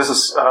useless. This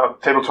is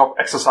tabletop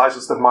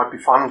exercises that might be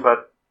fun,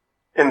 but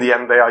in the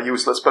end they are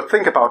useless. But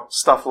think about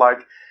stuff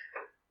like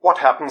what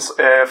happens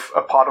if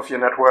a part of your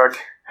network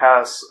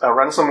has a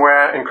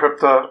ransomware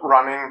encryptor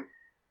running,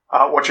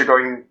 what you're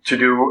going to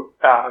do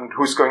and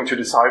who's going to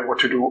decide what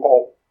to do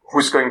or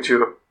who's going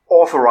to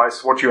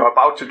authorize what you're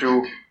about to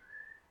do,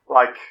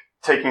 like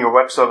taking a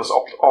web service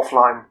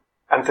offline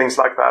and things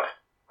like that.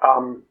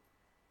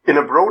 In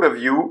a broader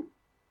view,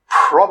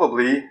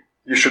 probably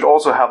you should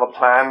also have a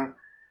plan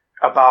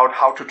about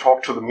how to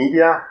talk to the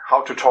media,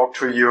 how to talk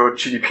to your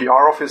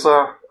GDPR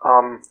officer,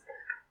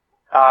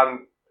 and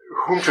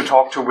whom to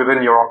talk to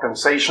within your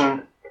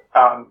organization.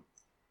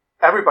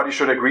 Everybody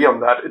should agree on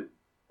that.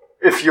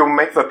 If you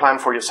make the plan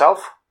for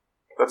yourself,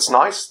 that's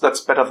nice, that's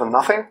better than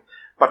nothing,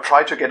 but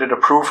try to get it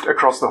approved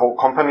across the whole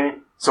company,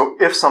 so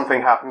if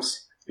something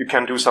happens, you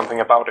can do something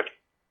about it.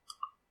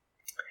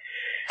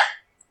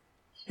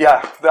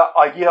 Yeah, the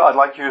idea I'd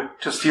like you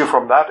to steal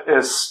from that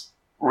is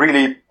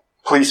really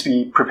please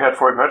be prepared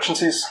for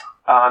emergencies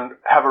and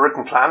have a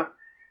written plan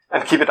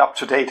and keep it up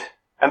to date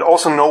and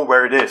also know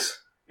where it is,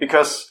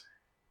 because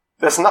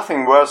there's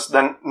nothing worse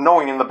than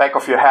knowing in the back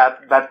of your head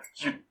that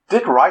you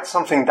did write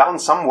something down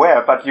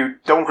somewhere but you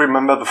don't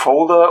remember the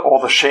folder or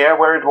the share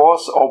where it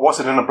was, or was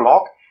it in a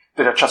blog?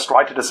 Did I just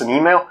write it as an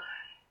email?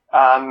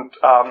 And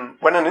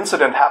when an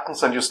incident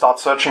happens and you start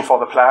searching for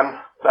the plan,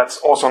 that's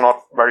also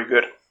not very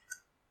good.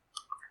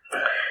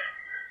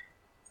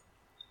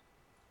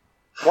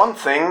 One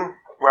thing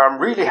where I'm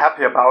really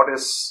happy about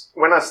is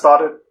when I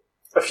started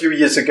a few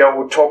years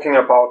ago talking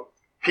about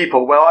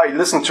people. Well, I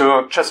listened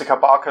to Jessica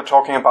Barker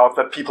talking about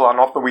that people are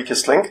not the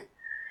weakest link.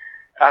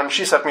 And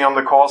she set me on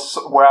the course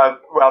where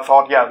I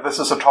thought, yeah, this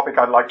is a topic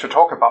I'd like to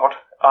talk about.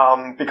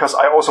 Because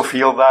I also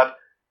feel that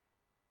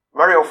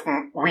very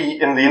often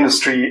we in the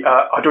industry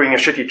are doing a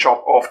shitty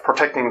job of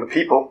protecting the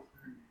people.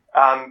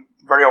 And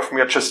very often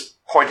we are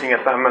just pointing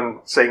at them and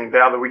saying they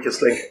are the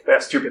weakest link,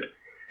 they're stupid.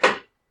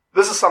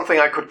 This is something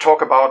I could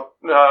talk about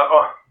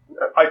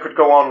I could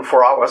go on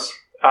for hours,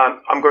 and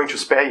I'm going to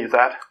spare you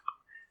that.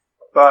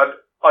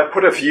 But I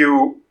put a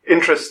few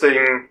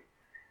interesting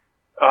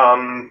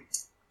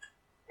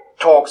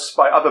talks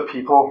by other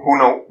people who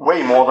know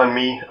way more than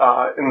me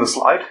in the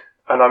slide,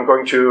 and I'm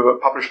going to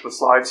publish the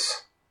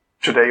slides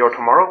today or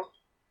tomorrow.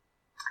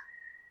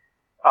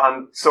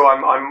 And so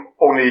I'm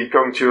only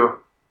going to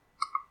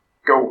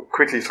go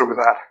quickly through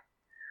that.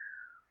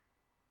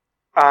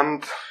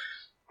 And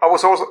I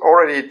was also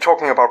already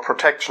talking about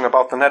protection,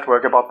 about the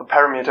network, about the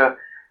parameter.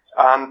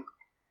 And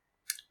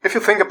if you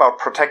think about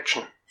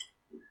protection,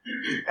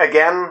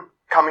 again,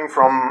 coming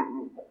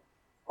from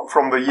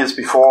the years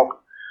before,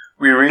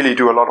 we really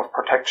do a lot of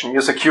protection.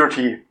 Your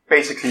security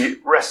basically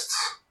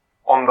rests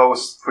on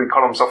those three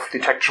columns of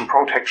detection,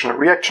 protection, and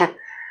reaction.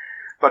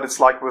 But it's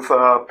like with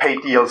a paid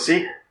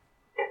DLC.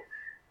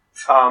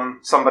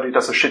 Somebody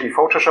does a shitty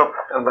Photoshop,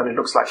 and then it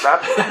looks like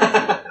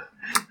that.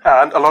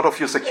 And a lot of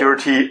your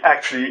security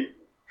actually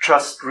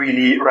just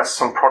really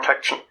rests on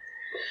protection.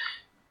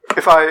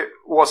 If I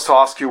was to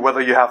ask you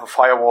whether you have a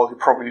firewall, you'd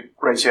probably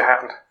raise your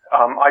hand.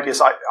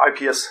 IDS,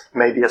 IPS,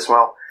 maybe as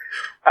well.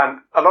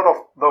 And a lot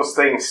of those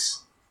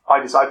things,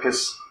 IDS,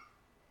 IPS,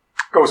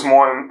 goes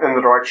more in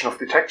the direction of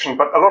detection,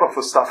 but a lot of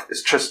the stuff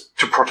is just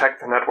to protect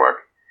the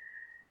network.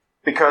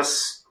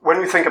 Because when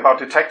we think about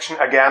detection,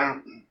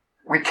 again,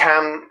 we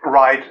can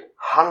write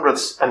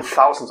hundreds and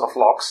thousands of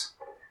logs,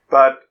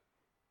 but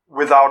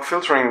without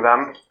filtering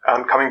them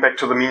and coming back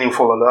to the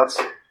meaningful alerts,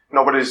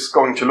 nobody's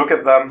going to look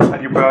at them,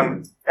 and you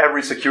burn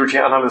every security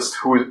analyst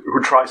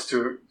who tries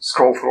to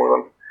scroll through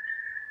them.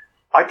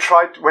 I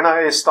tried, when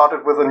I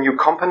started with a new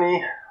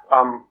company,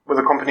 with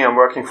the company I'm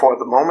working for at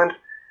the moment,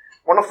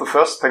 one of the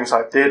first things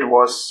I did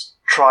was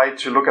try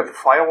to look at the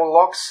firewall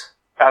logs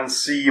and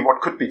see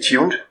what could be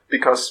tuned,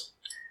 because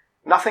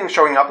nothing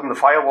showing up in the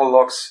firewall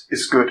logs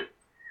is good.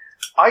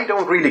 I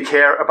don't really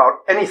care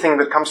about anything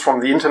that comes from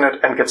the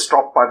internet and gets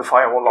dropped by the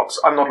firewall logs.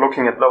 I'm not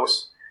looking at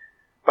those.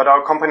 But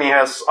our company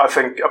has, I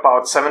think,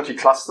 about 70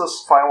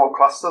 clusters, firewall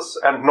clusters,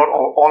 and not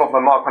all of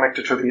them are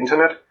connected to the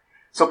internet.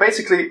 So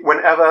basically,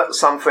 whenever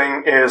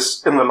something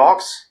is in the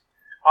logs,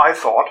 I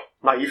thought,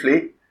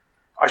 naively,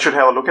 I should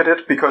have a look at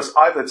it, because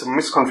either it's a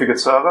misconfigured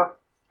server,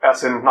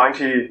 as in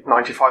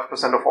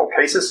 95% of all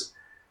cases,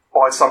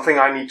 or it's something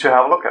I need to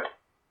have a look at.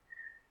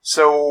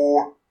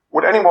 So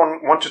would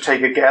anyone want to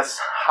take a guess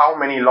how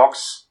many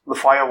logs the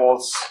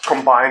firewalls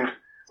combined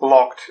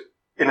logged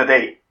in a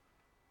day?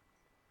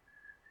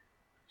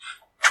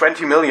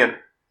 20 million.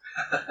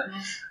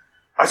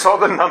 I saw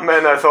the number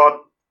and I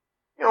thought,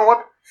 you know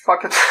what?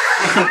 Fuck it.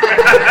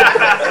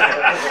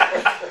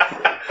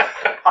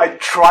 I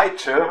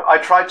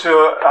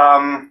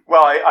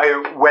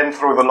went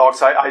through the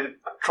logs. I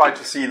tried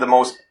to see the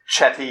most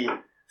chatty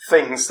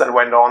things that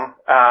went on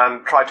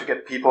and tried to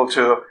get people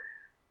to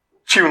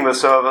tune the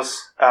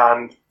service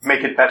and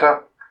make it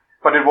better.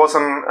 But it was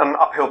an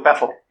uphill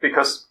battle,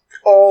 because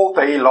all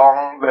day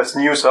long there's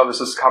new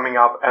services coming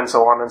up and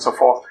so on and so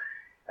forth.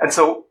 And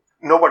so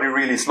nobody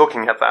really is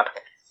looking at that.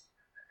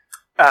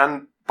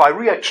 And by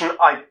reaction,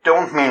 I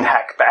don't mean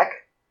hack back.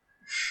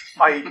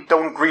 I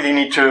don't really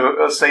need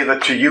to say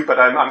that to you, but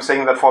I'm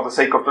saying that for the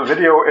sake of the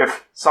video.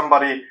 If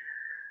somebody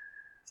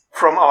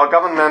from our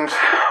government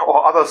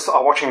or others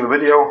are watching the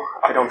video,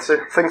 I don't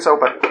think so,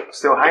 but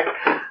still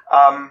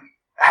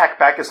hack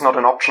back is not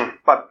an option.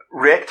 But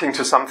reacting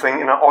to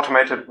something in an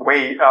automated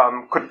way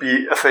could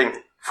be a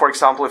thing. For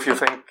example, if you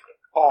think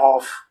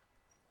of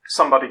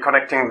somebody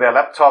connecting their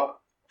laptop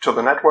to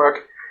the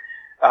network,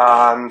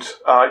 and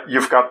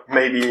you've got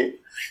maybe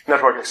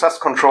network access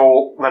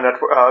control,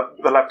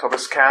 the laptop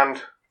is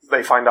scanned,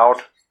 they find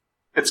out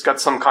it's got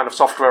some kind of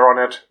software on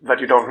it that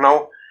you don't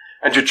know,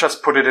 and you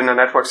just put it in a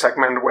network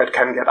segment where it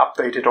can get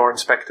updated or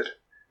inspected.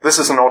 This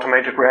is an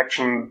automated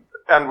reaction,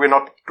 and we're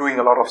not doing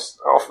a lot of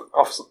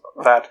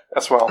that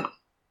as well.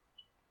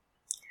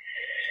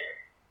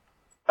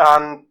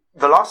 And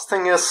the last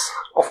thing is,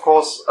 of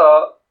course,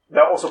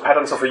 there are also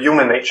patterns of a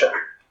human nature.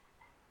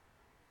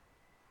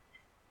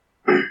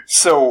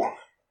 So,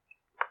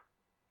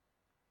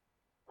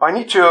 I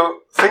need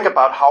to think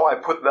about how I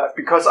put that,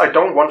 because I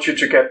don't want you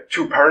to get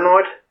too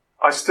paranoid.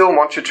 I still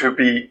want you to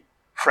be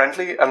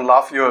friendly and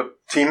love your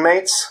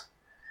teammates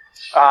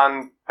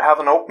and have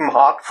an open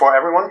heart for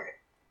everyone.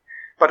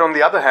 But on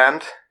the other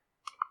hand,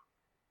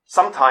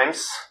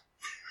 sometimes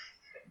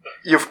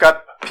you've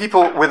got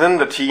people within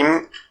the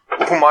team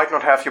who might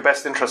not have your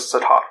best interests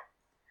at heart.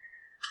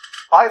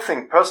 I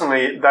think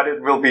personally that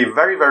it will be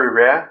very, very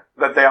rare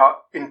that they are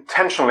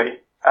intentionally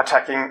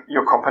attacking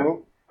your company,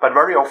 but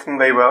very often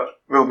they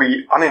will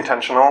be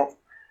unintentional,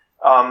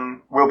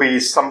 will be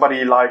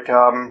somebody like,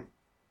 how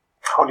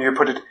do you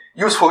put it?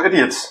 Useful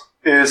idiots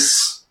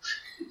is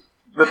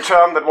the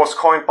term that was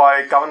coined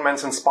by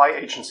governments and spy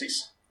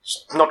agencies.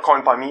 It's not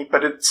coined by me,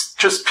 but it's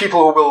just people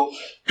who will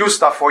do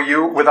stuff for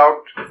you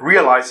without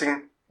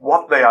realizing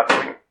what they are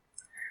doing.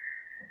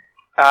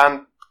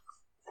 And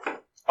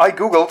I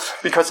Googled,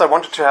 because I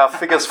wanted to have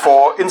figures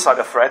for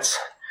insider threats,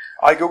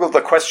 I Googled the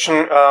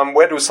question,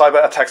 where do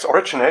cyber attacks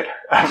originate?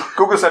 And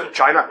Google said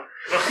China.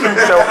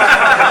 So,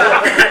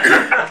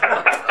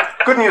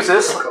 good news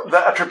is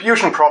the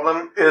attribution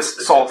problem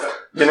is solved.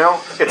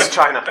 It's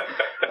China.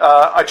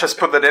 I just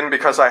put that in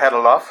because I had a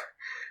laugh.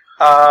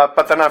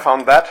 But then I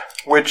found that,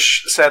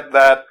 which said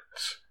that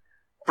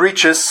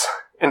breaches,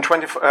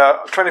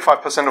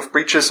 25% of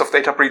breaches, of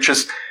data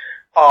breaches,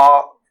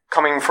 are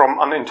coming from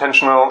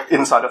unintentional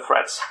insider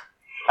threats.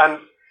 And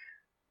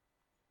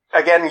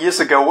again, years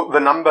ago, the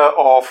number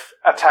of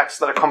attacks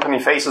that a company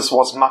faces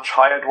was much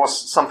higher. It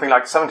was something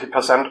like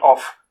 70%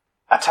 of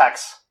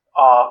attacks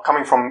are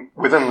coming from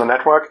within the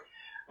network.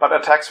 But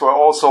attacks were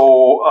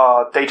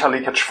also data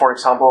leakage, for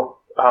example,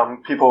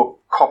 people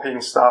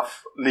copying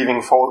stuff,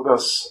 leaving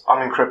folders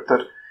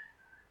unencrypted.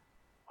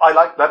 I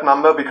like that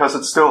number because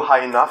it's still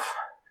high enough,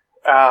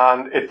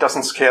 and it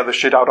doesn't scare the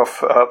shit out of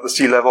the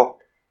C-level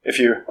if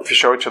you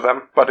show it to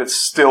them. But it's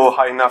still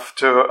high enough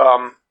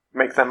to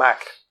make them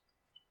act.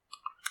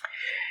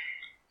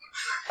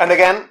 And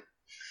again,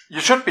 you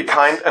should be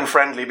kind and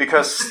friendly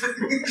because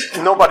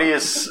nobody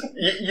is.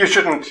 You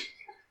shouldn't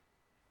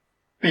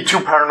be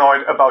too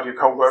paranoid about your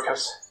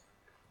co-workers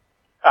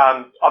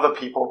and other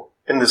people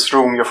in this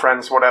room, your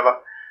friends, whatever.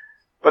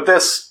 But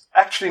there's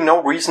actually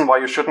no reason why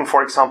you shouldn't,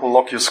 for example,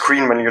 lock your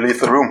screen when you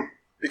leave the room.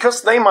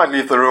 Because they might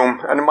leave the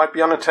room and it might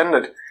be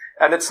unattended.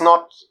 And it's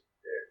not.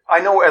 I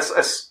know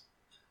as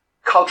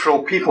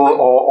cultural people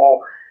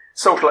or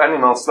social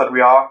animals that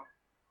we are,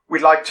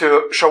 we'd like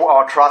to show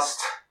our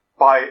trust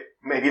by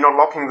maybe not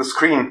locking the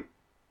screen,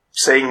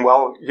 saying,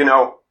 well,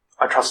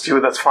 I trust you,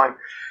 that's fine.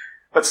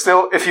 But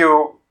still, if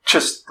you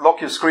just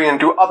lock your screen and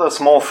do other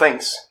small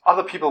things,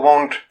 other people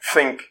won't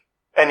think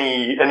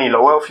any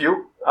lower of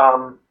you,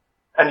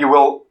 and you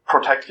will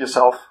protect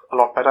yourself a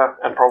lot better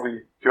and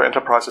probably your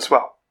enterprise as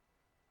well.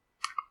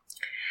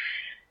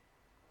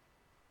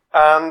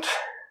 And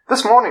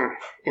this morning,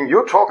 in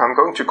your talk, I'm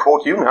going to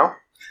quote you now.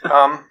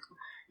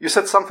 You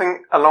said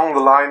something along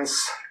the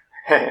lines...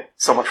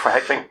 so much for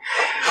hacking.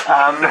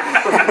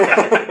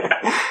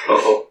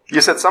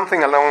 You said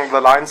something along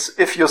the lines,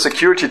 if your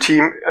security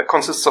team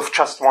consists of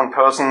just one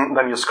person,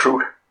 then you're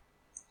screwed.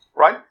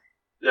 Right?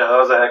 Yeah, that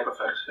was a hack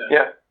effect.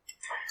 Yeah.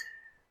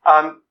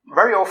 And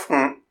very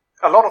often,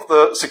 a lot of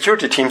the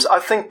security teams, I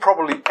think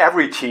probably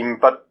every team,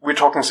 but we're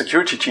talking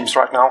security teams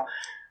right now,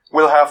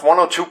 will have one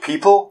or two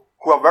people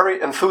who are very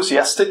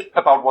enthusiastic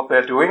about what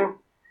they're doing,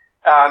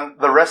 and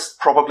the rest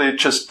probably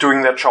just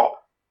doing their job.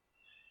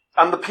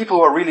 And the people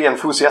who are really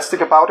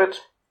enthusiastic about it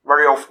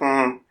very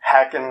often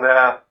hack in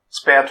their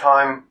spare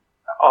time,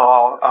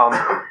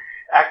 are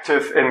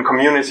active in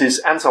communities,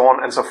 and so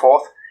on and so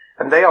forth.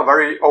 And they are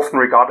very often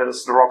regarded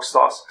as the rock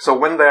stars. So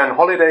when they're on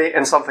holiday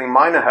and something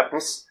minor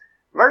happens,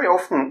 very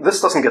often this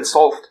doesn't get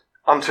solved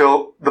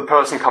until the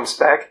person comes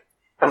back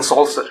and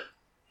solves it.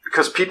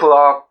 Because people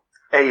are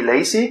A,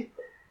 lazy,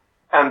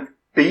 and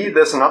B,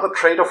 there's another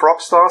trait of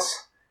rock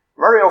stars.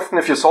 Very often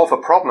if you solve a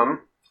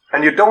problem,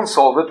 and you don't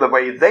solve it the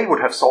way they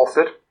would have solved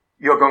it,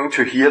 you're going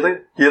to hear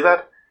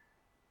that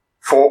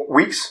for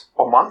weeks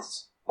or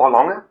months or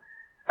longer.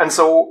 And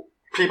so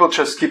people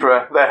just keep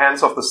their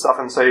hands off the stuff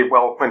and say,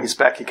 well, when he's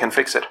back, he can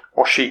fix it,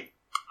 or she.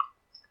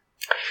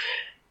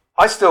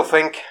 I still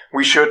think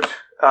we should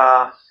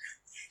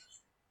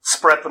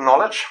spread the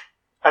knowledge.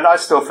 And I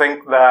still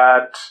think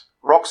that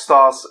rock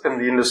stars in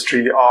the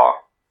industry are,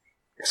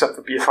 except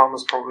the beer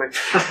farmers probably,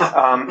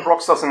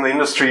 rock stars in the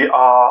industry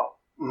are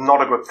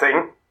not a good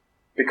thing.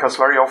 Because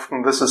very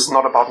often this is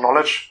not about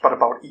knowledge, but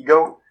about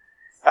ego.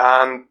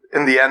 And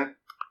in the end,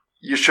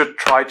 you should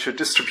try to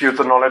distribute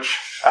the knowledge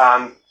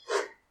and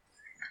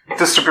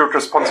distribute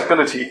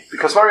responsibility.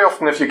 Because very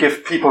often if you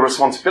give people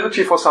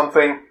responsibility for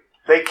something,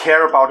 they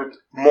care about it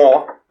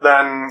more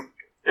than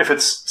if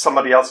it's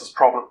somebody else's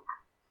problem.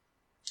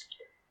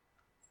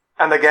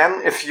 And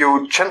again, if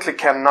you gently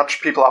can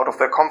nudge people out of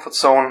their comfort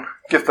zone,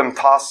 give them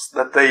tasks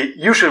that they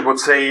usually would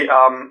say,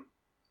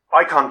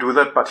 I can't do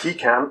that, but he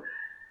can,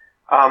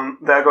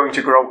 they're going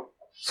to grow.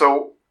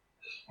 So,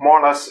 more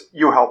or less,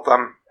 you help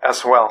them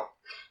as well.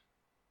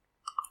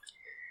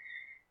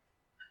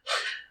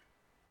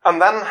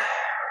 And then,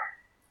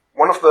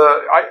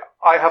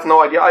 I have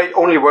no idea, I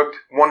only worked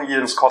 1 year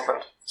in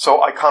Scotland,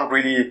 so I can't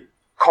really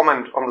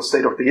comment on the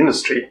state of the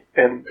industry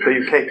in the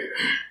UK.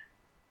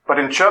 But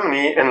in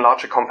Germany, in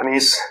larger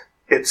companies,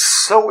 it's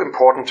so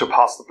important to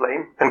pass the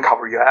blame and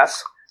cover your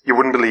ass, you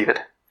wouldn't believe it.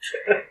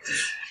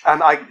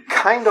 And I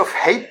kind of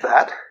hate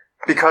that,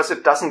 because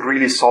it doesn't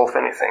really solve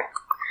anything.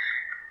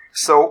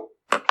 So,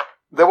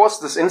 there was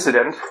this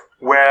incident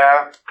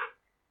where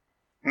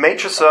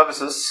major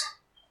services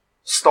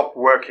stopped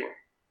working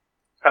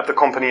at the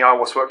company I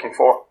was working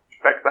for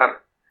back then.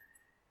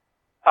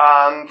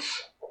 And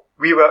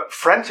we were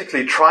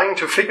frantically trying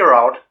to figure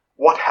out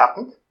what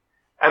happened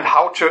and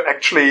how to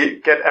actually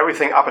get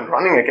everything up and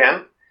running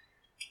again.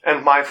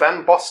 And my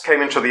then boss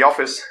came into the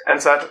office and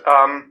said,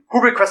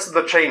 who requested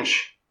the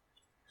change?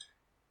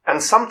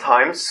 And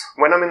sometimes,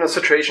 when I'm in a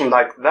situation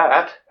like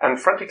that,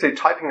 and frantically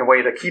typing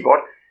away the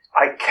keyboard,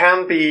 I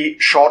can be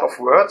short of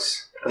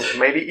words, and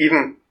maybe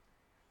even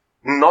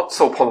not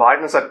so polite,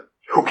 and said,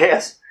 who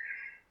cares?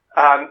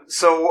 And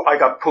so I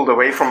got pulled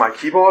away from my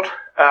keyboard,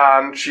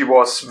 and she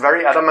was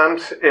very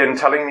adamant in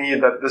telling me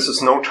that this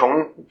is no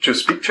tone to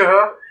speak to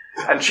her,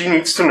 and she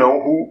needs to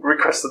know who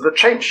requested the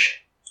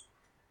change.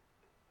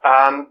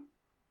 And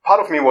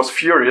part of me was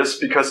furious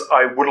because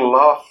I would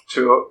love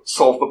to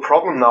solve the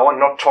problem now and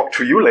not talk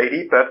to you,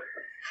 lady, but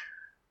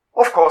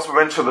of course we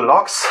went to the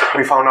logs,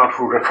 we found out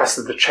who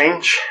requested the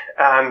change,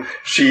 and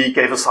she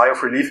gave a sigh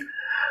of relief.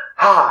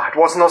 It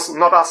was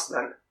not us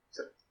then. I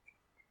said,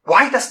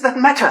 why does that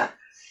matter?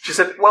 She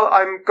said, well,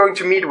 I'm going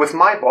to meet with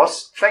my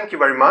boss, thank you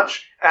very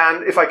much,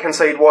 and if I can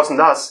say it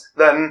wasn't us,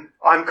 then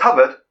I'm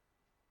covered.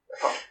 I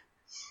thought,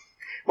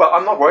 well,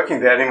 I'm not working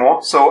there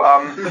anymore, so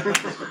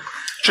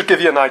should give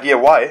you an idea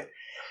why.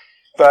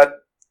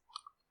 But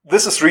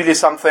this is really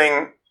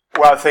something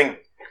where I think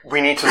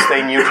we need to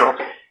stay neutral.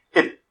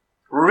 It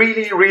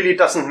really, really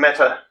doesn't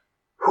matter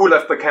who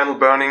left the candle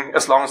burning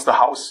as long as the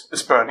house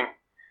is burning.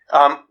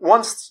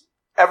 Once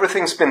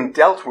everything's been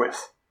dealt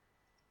with,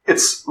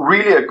 it's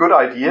really a good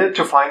idea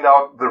to find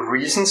out the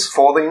reasons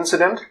for the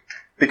incident,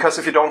 because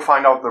if you don't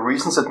find out the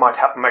reasons, it might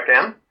happen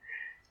again.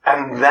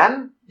 And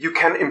then you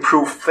can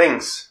improve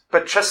things.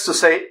 But just to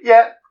say,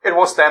 yeah, it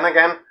was then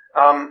again,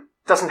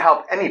 doesn't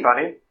help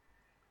anybody.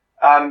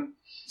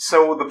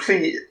 So the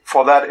plea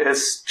for that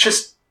is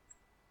just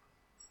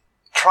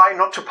try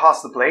not to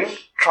pass the blame.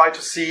 Try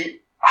to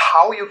see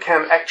how you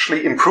can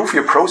actually improve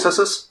your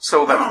processes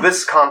so that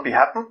this can't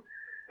happen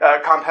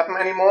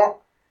anymore,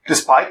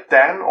 despite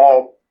Dan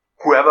or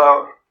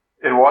whoever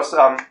it was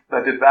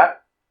that did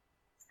that.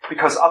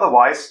 Because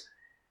otherwise,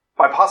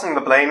 by passing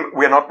the blame,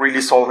 we're not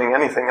really solving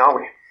anything, are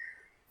we?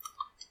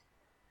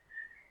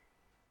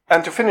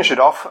 And to finish it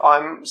off,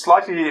 I'm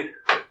slightly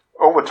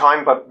over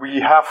time, but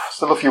we have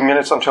still a few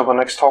minutes until the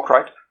next talk,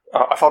 right?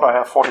 I thought I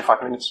have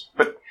 45 minutes.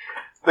 But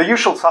the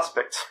usual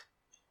suspects.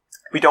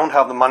 We don't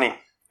have the money.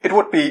 It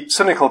would be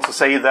cynical to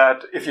say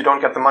that if you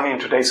don't get the money in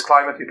today's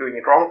climate, you're doing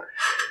it wrong.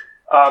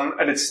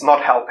 And it's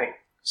not helping.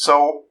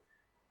 So,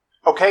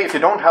 okay, if you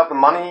don't have the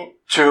money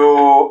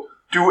to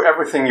do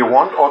everything you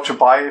want or to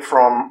buy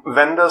from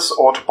vendors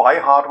or to buy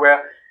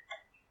hardware,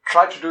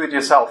 try to do it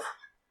yourself.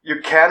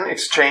 You can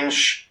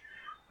exchange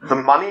the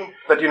money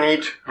that you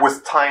need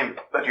with time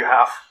that you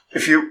have.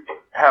 If you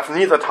have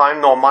neither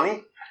time nor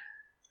money,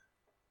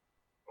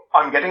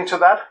 I'm getting to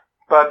that,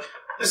 but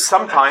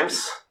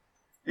sometimes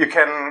you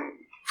can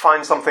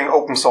find something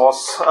open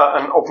source,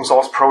 an open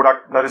source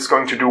product that is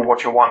going to do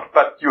what you want,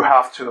 but you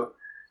have to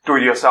do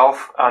it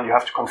yourself, and you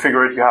have to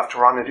configure it, you have to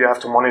run it, you have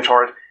to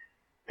monitor it.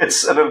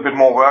 It's a little bit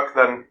more work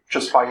than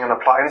just buying an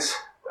appliance,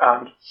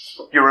 and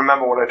you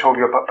remember what I told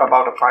you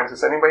about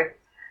appliances anyway.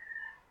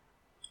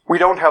 We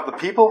don't have the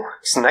people,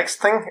 it's the next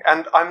thing,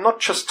 and I'm not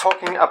just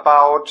talking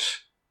about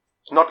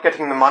not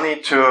getting the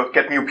money to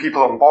get new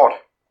people on board,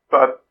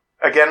 but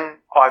again,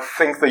 I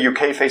think the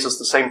UK faces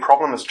the same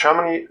problem as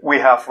Germany. We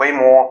have way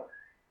more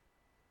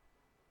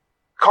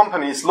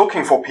companies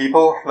looking for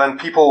people than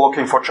people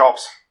looking for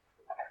jobs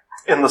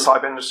in the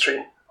cyber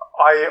industry.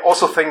 I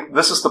also think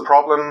this is the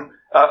problem.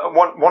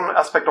 One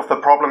aspect of the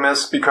problem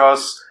is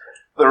because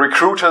the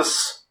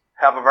recruiters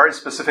have a very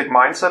specific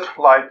mindset,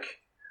 like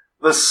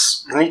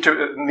this needs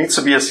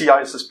to be a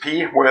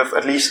CISSP with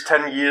at least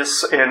 10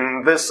 years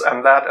in this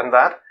and that and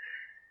that.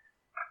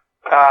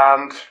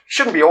 And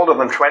shouldn't be older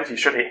than 20,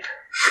 should he?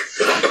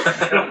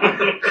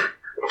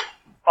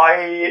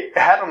 I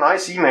had a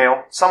nice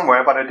email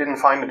somewhere, but I didn't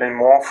find it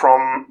anymore,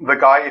 from the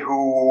guy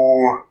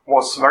who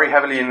was very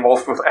heavily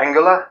involved with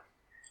Angular.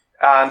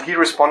 And he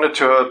responded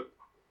to a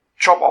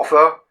job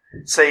offer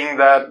saying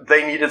that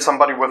they needed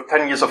somebody with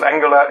 10 years of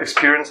Angular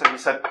experience. And he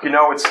said,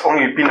 it's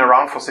only been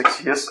around for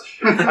 6 years.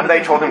 And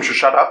they told him to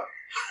shut up.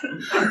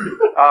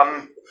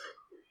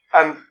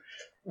 And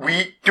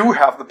we do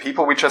have the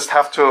people. We just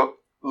have to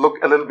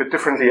look a little bit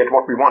differently at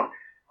what we want.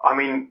 I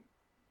mean,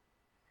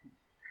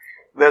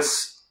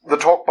 there's the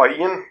talk by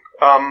Ian,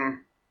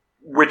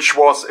 which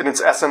was in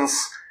its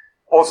essence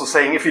also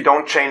saying if we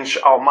don't change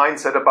our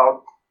mindset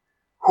about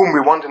whom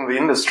we want in the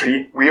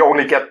industry, we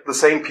only get the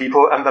same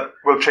people and that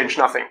will change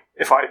nothing,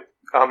 if I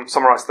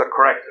summarize that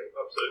correct.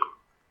 Absolutely.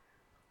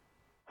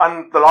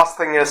 And the last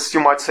thing is, you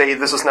might say,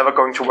 this is never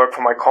going to work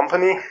for my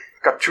company.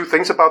 Got two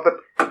things about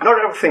that.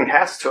 Not everything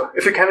has to.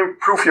 If you can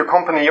improve your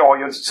company or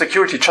your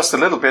security just a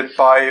little bit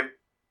by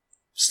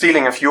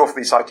stealing a few of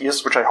these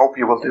ideas, which I hope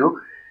you will do,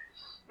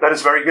 that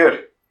is very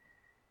good.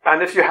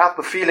 And if you have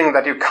the feeling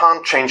that you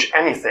can't change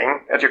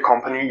anything at your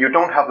company, you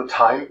don't have the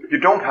time, you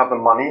don't have the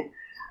money,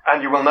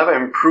 and you will never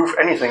improve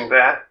anything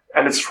there,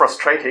 and it's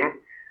frustrating,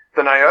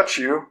 then I urge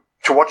you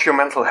to watch your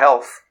mental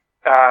health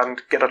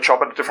and get a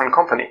job at a different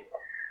company.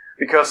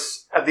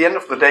 Because at the end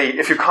of the day,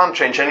 if you can't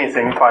change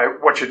anything by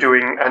what you're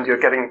doing and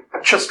you're getting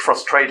just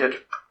frustrated,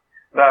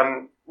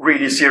 then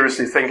really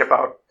seriously think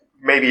about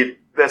maybe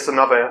there's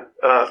another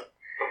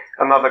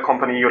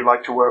company you'd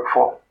like to work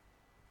for.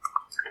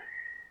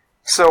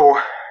 So,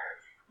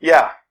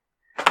 yeah.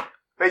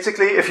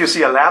 Basically, if you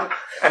see a lamp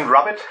and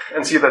rub it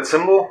and see that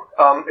symbol,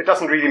 it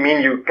doesn't really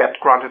mean you get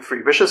granted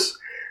 3 wishes.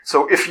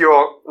 So if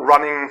you're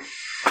running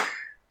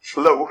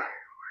low,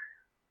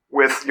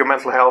 with your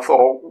mental health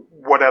or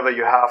whatever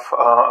you have,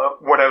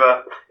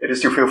 whatever it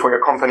is you feel for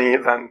your company,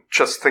 then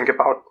just think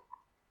about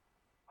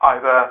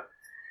either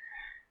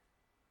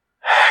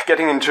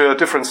getting into a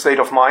different state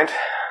of mind,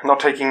 not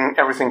taking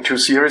everything too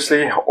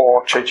seriously,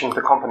 or changing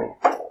the company.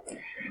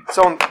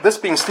 So this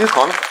being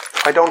SteelCon,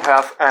 I don't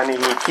have any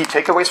key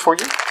takeaways for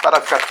you, but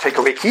I've got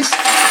takeaway keys.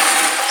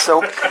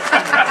 So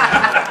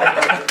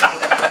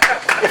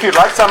if you'd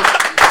like some,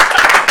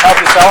 help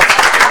yourself.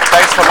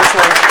 Thanks for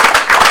listening.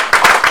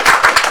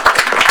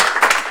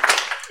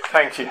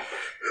 Thank you.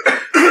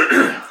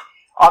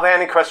 Are there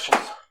any questions?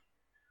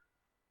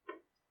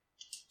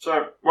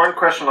 So one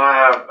question I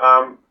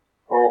have,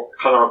 or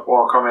kind of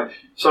a comment.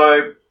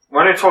 So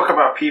when we talk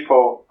about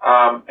people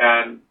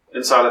and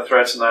insider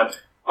threats and that,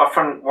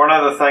 often one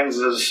of the things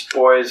is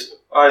always,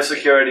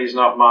 security is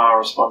not my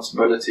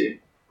responsibility.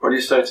 What do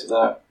you say to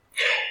that?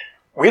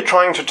 We're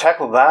trying to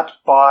tackle that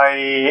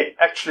by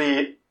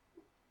actually,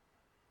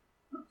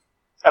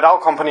 at our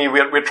company,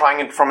 we're trying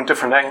it from a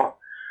different angle.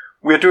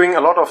 We're doing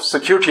a lot of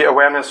security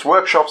awareness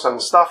workshops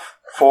and stuff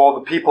for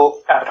the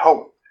people at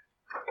home.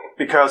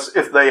 Because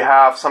if they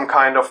have some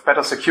kind of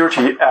better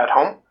security at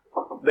home,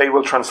 they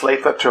will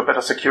translate that to a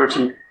better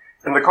security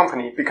in the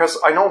company. Because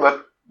I know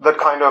that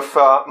kind of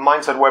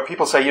mindset where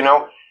people say,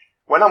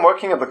 when I'm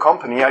working at the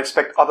company, I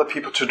expect other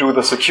people to do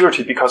the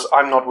security because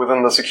I'm not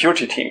within the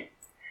security team.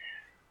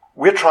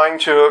 We're trying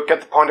to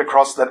get the point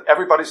across that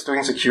everybody's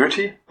doing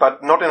security,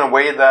 but not in a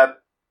way that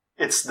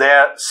it's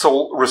their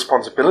sole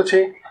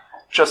responsibility,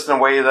 just in a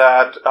way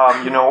that,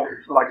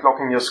 like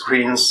locking your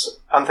screens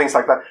and things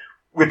like that.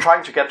 We're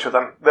trying to get to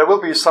them. There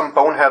will be some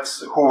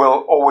boneheads who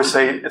will always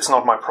say, it's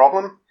not my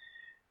problem.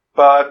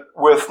 But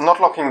with not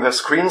locking their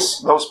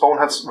screens, those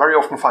boneheads very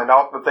often find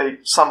out that they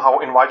somehow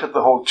invited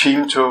the whole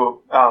team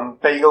to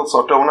bagels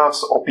or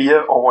donuts or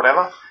beer or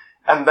whatever,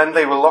 and then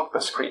they will lock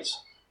their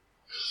screens.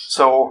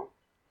 So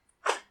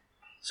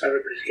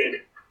everybody's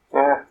getting.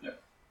 Yeah.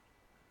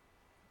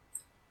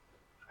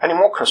 Any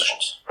more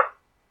questions?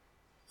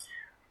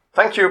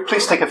 Thank you.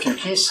 Please take a few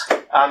keys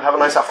and have a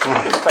nice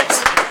afternoon.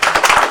 Thanks.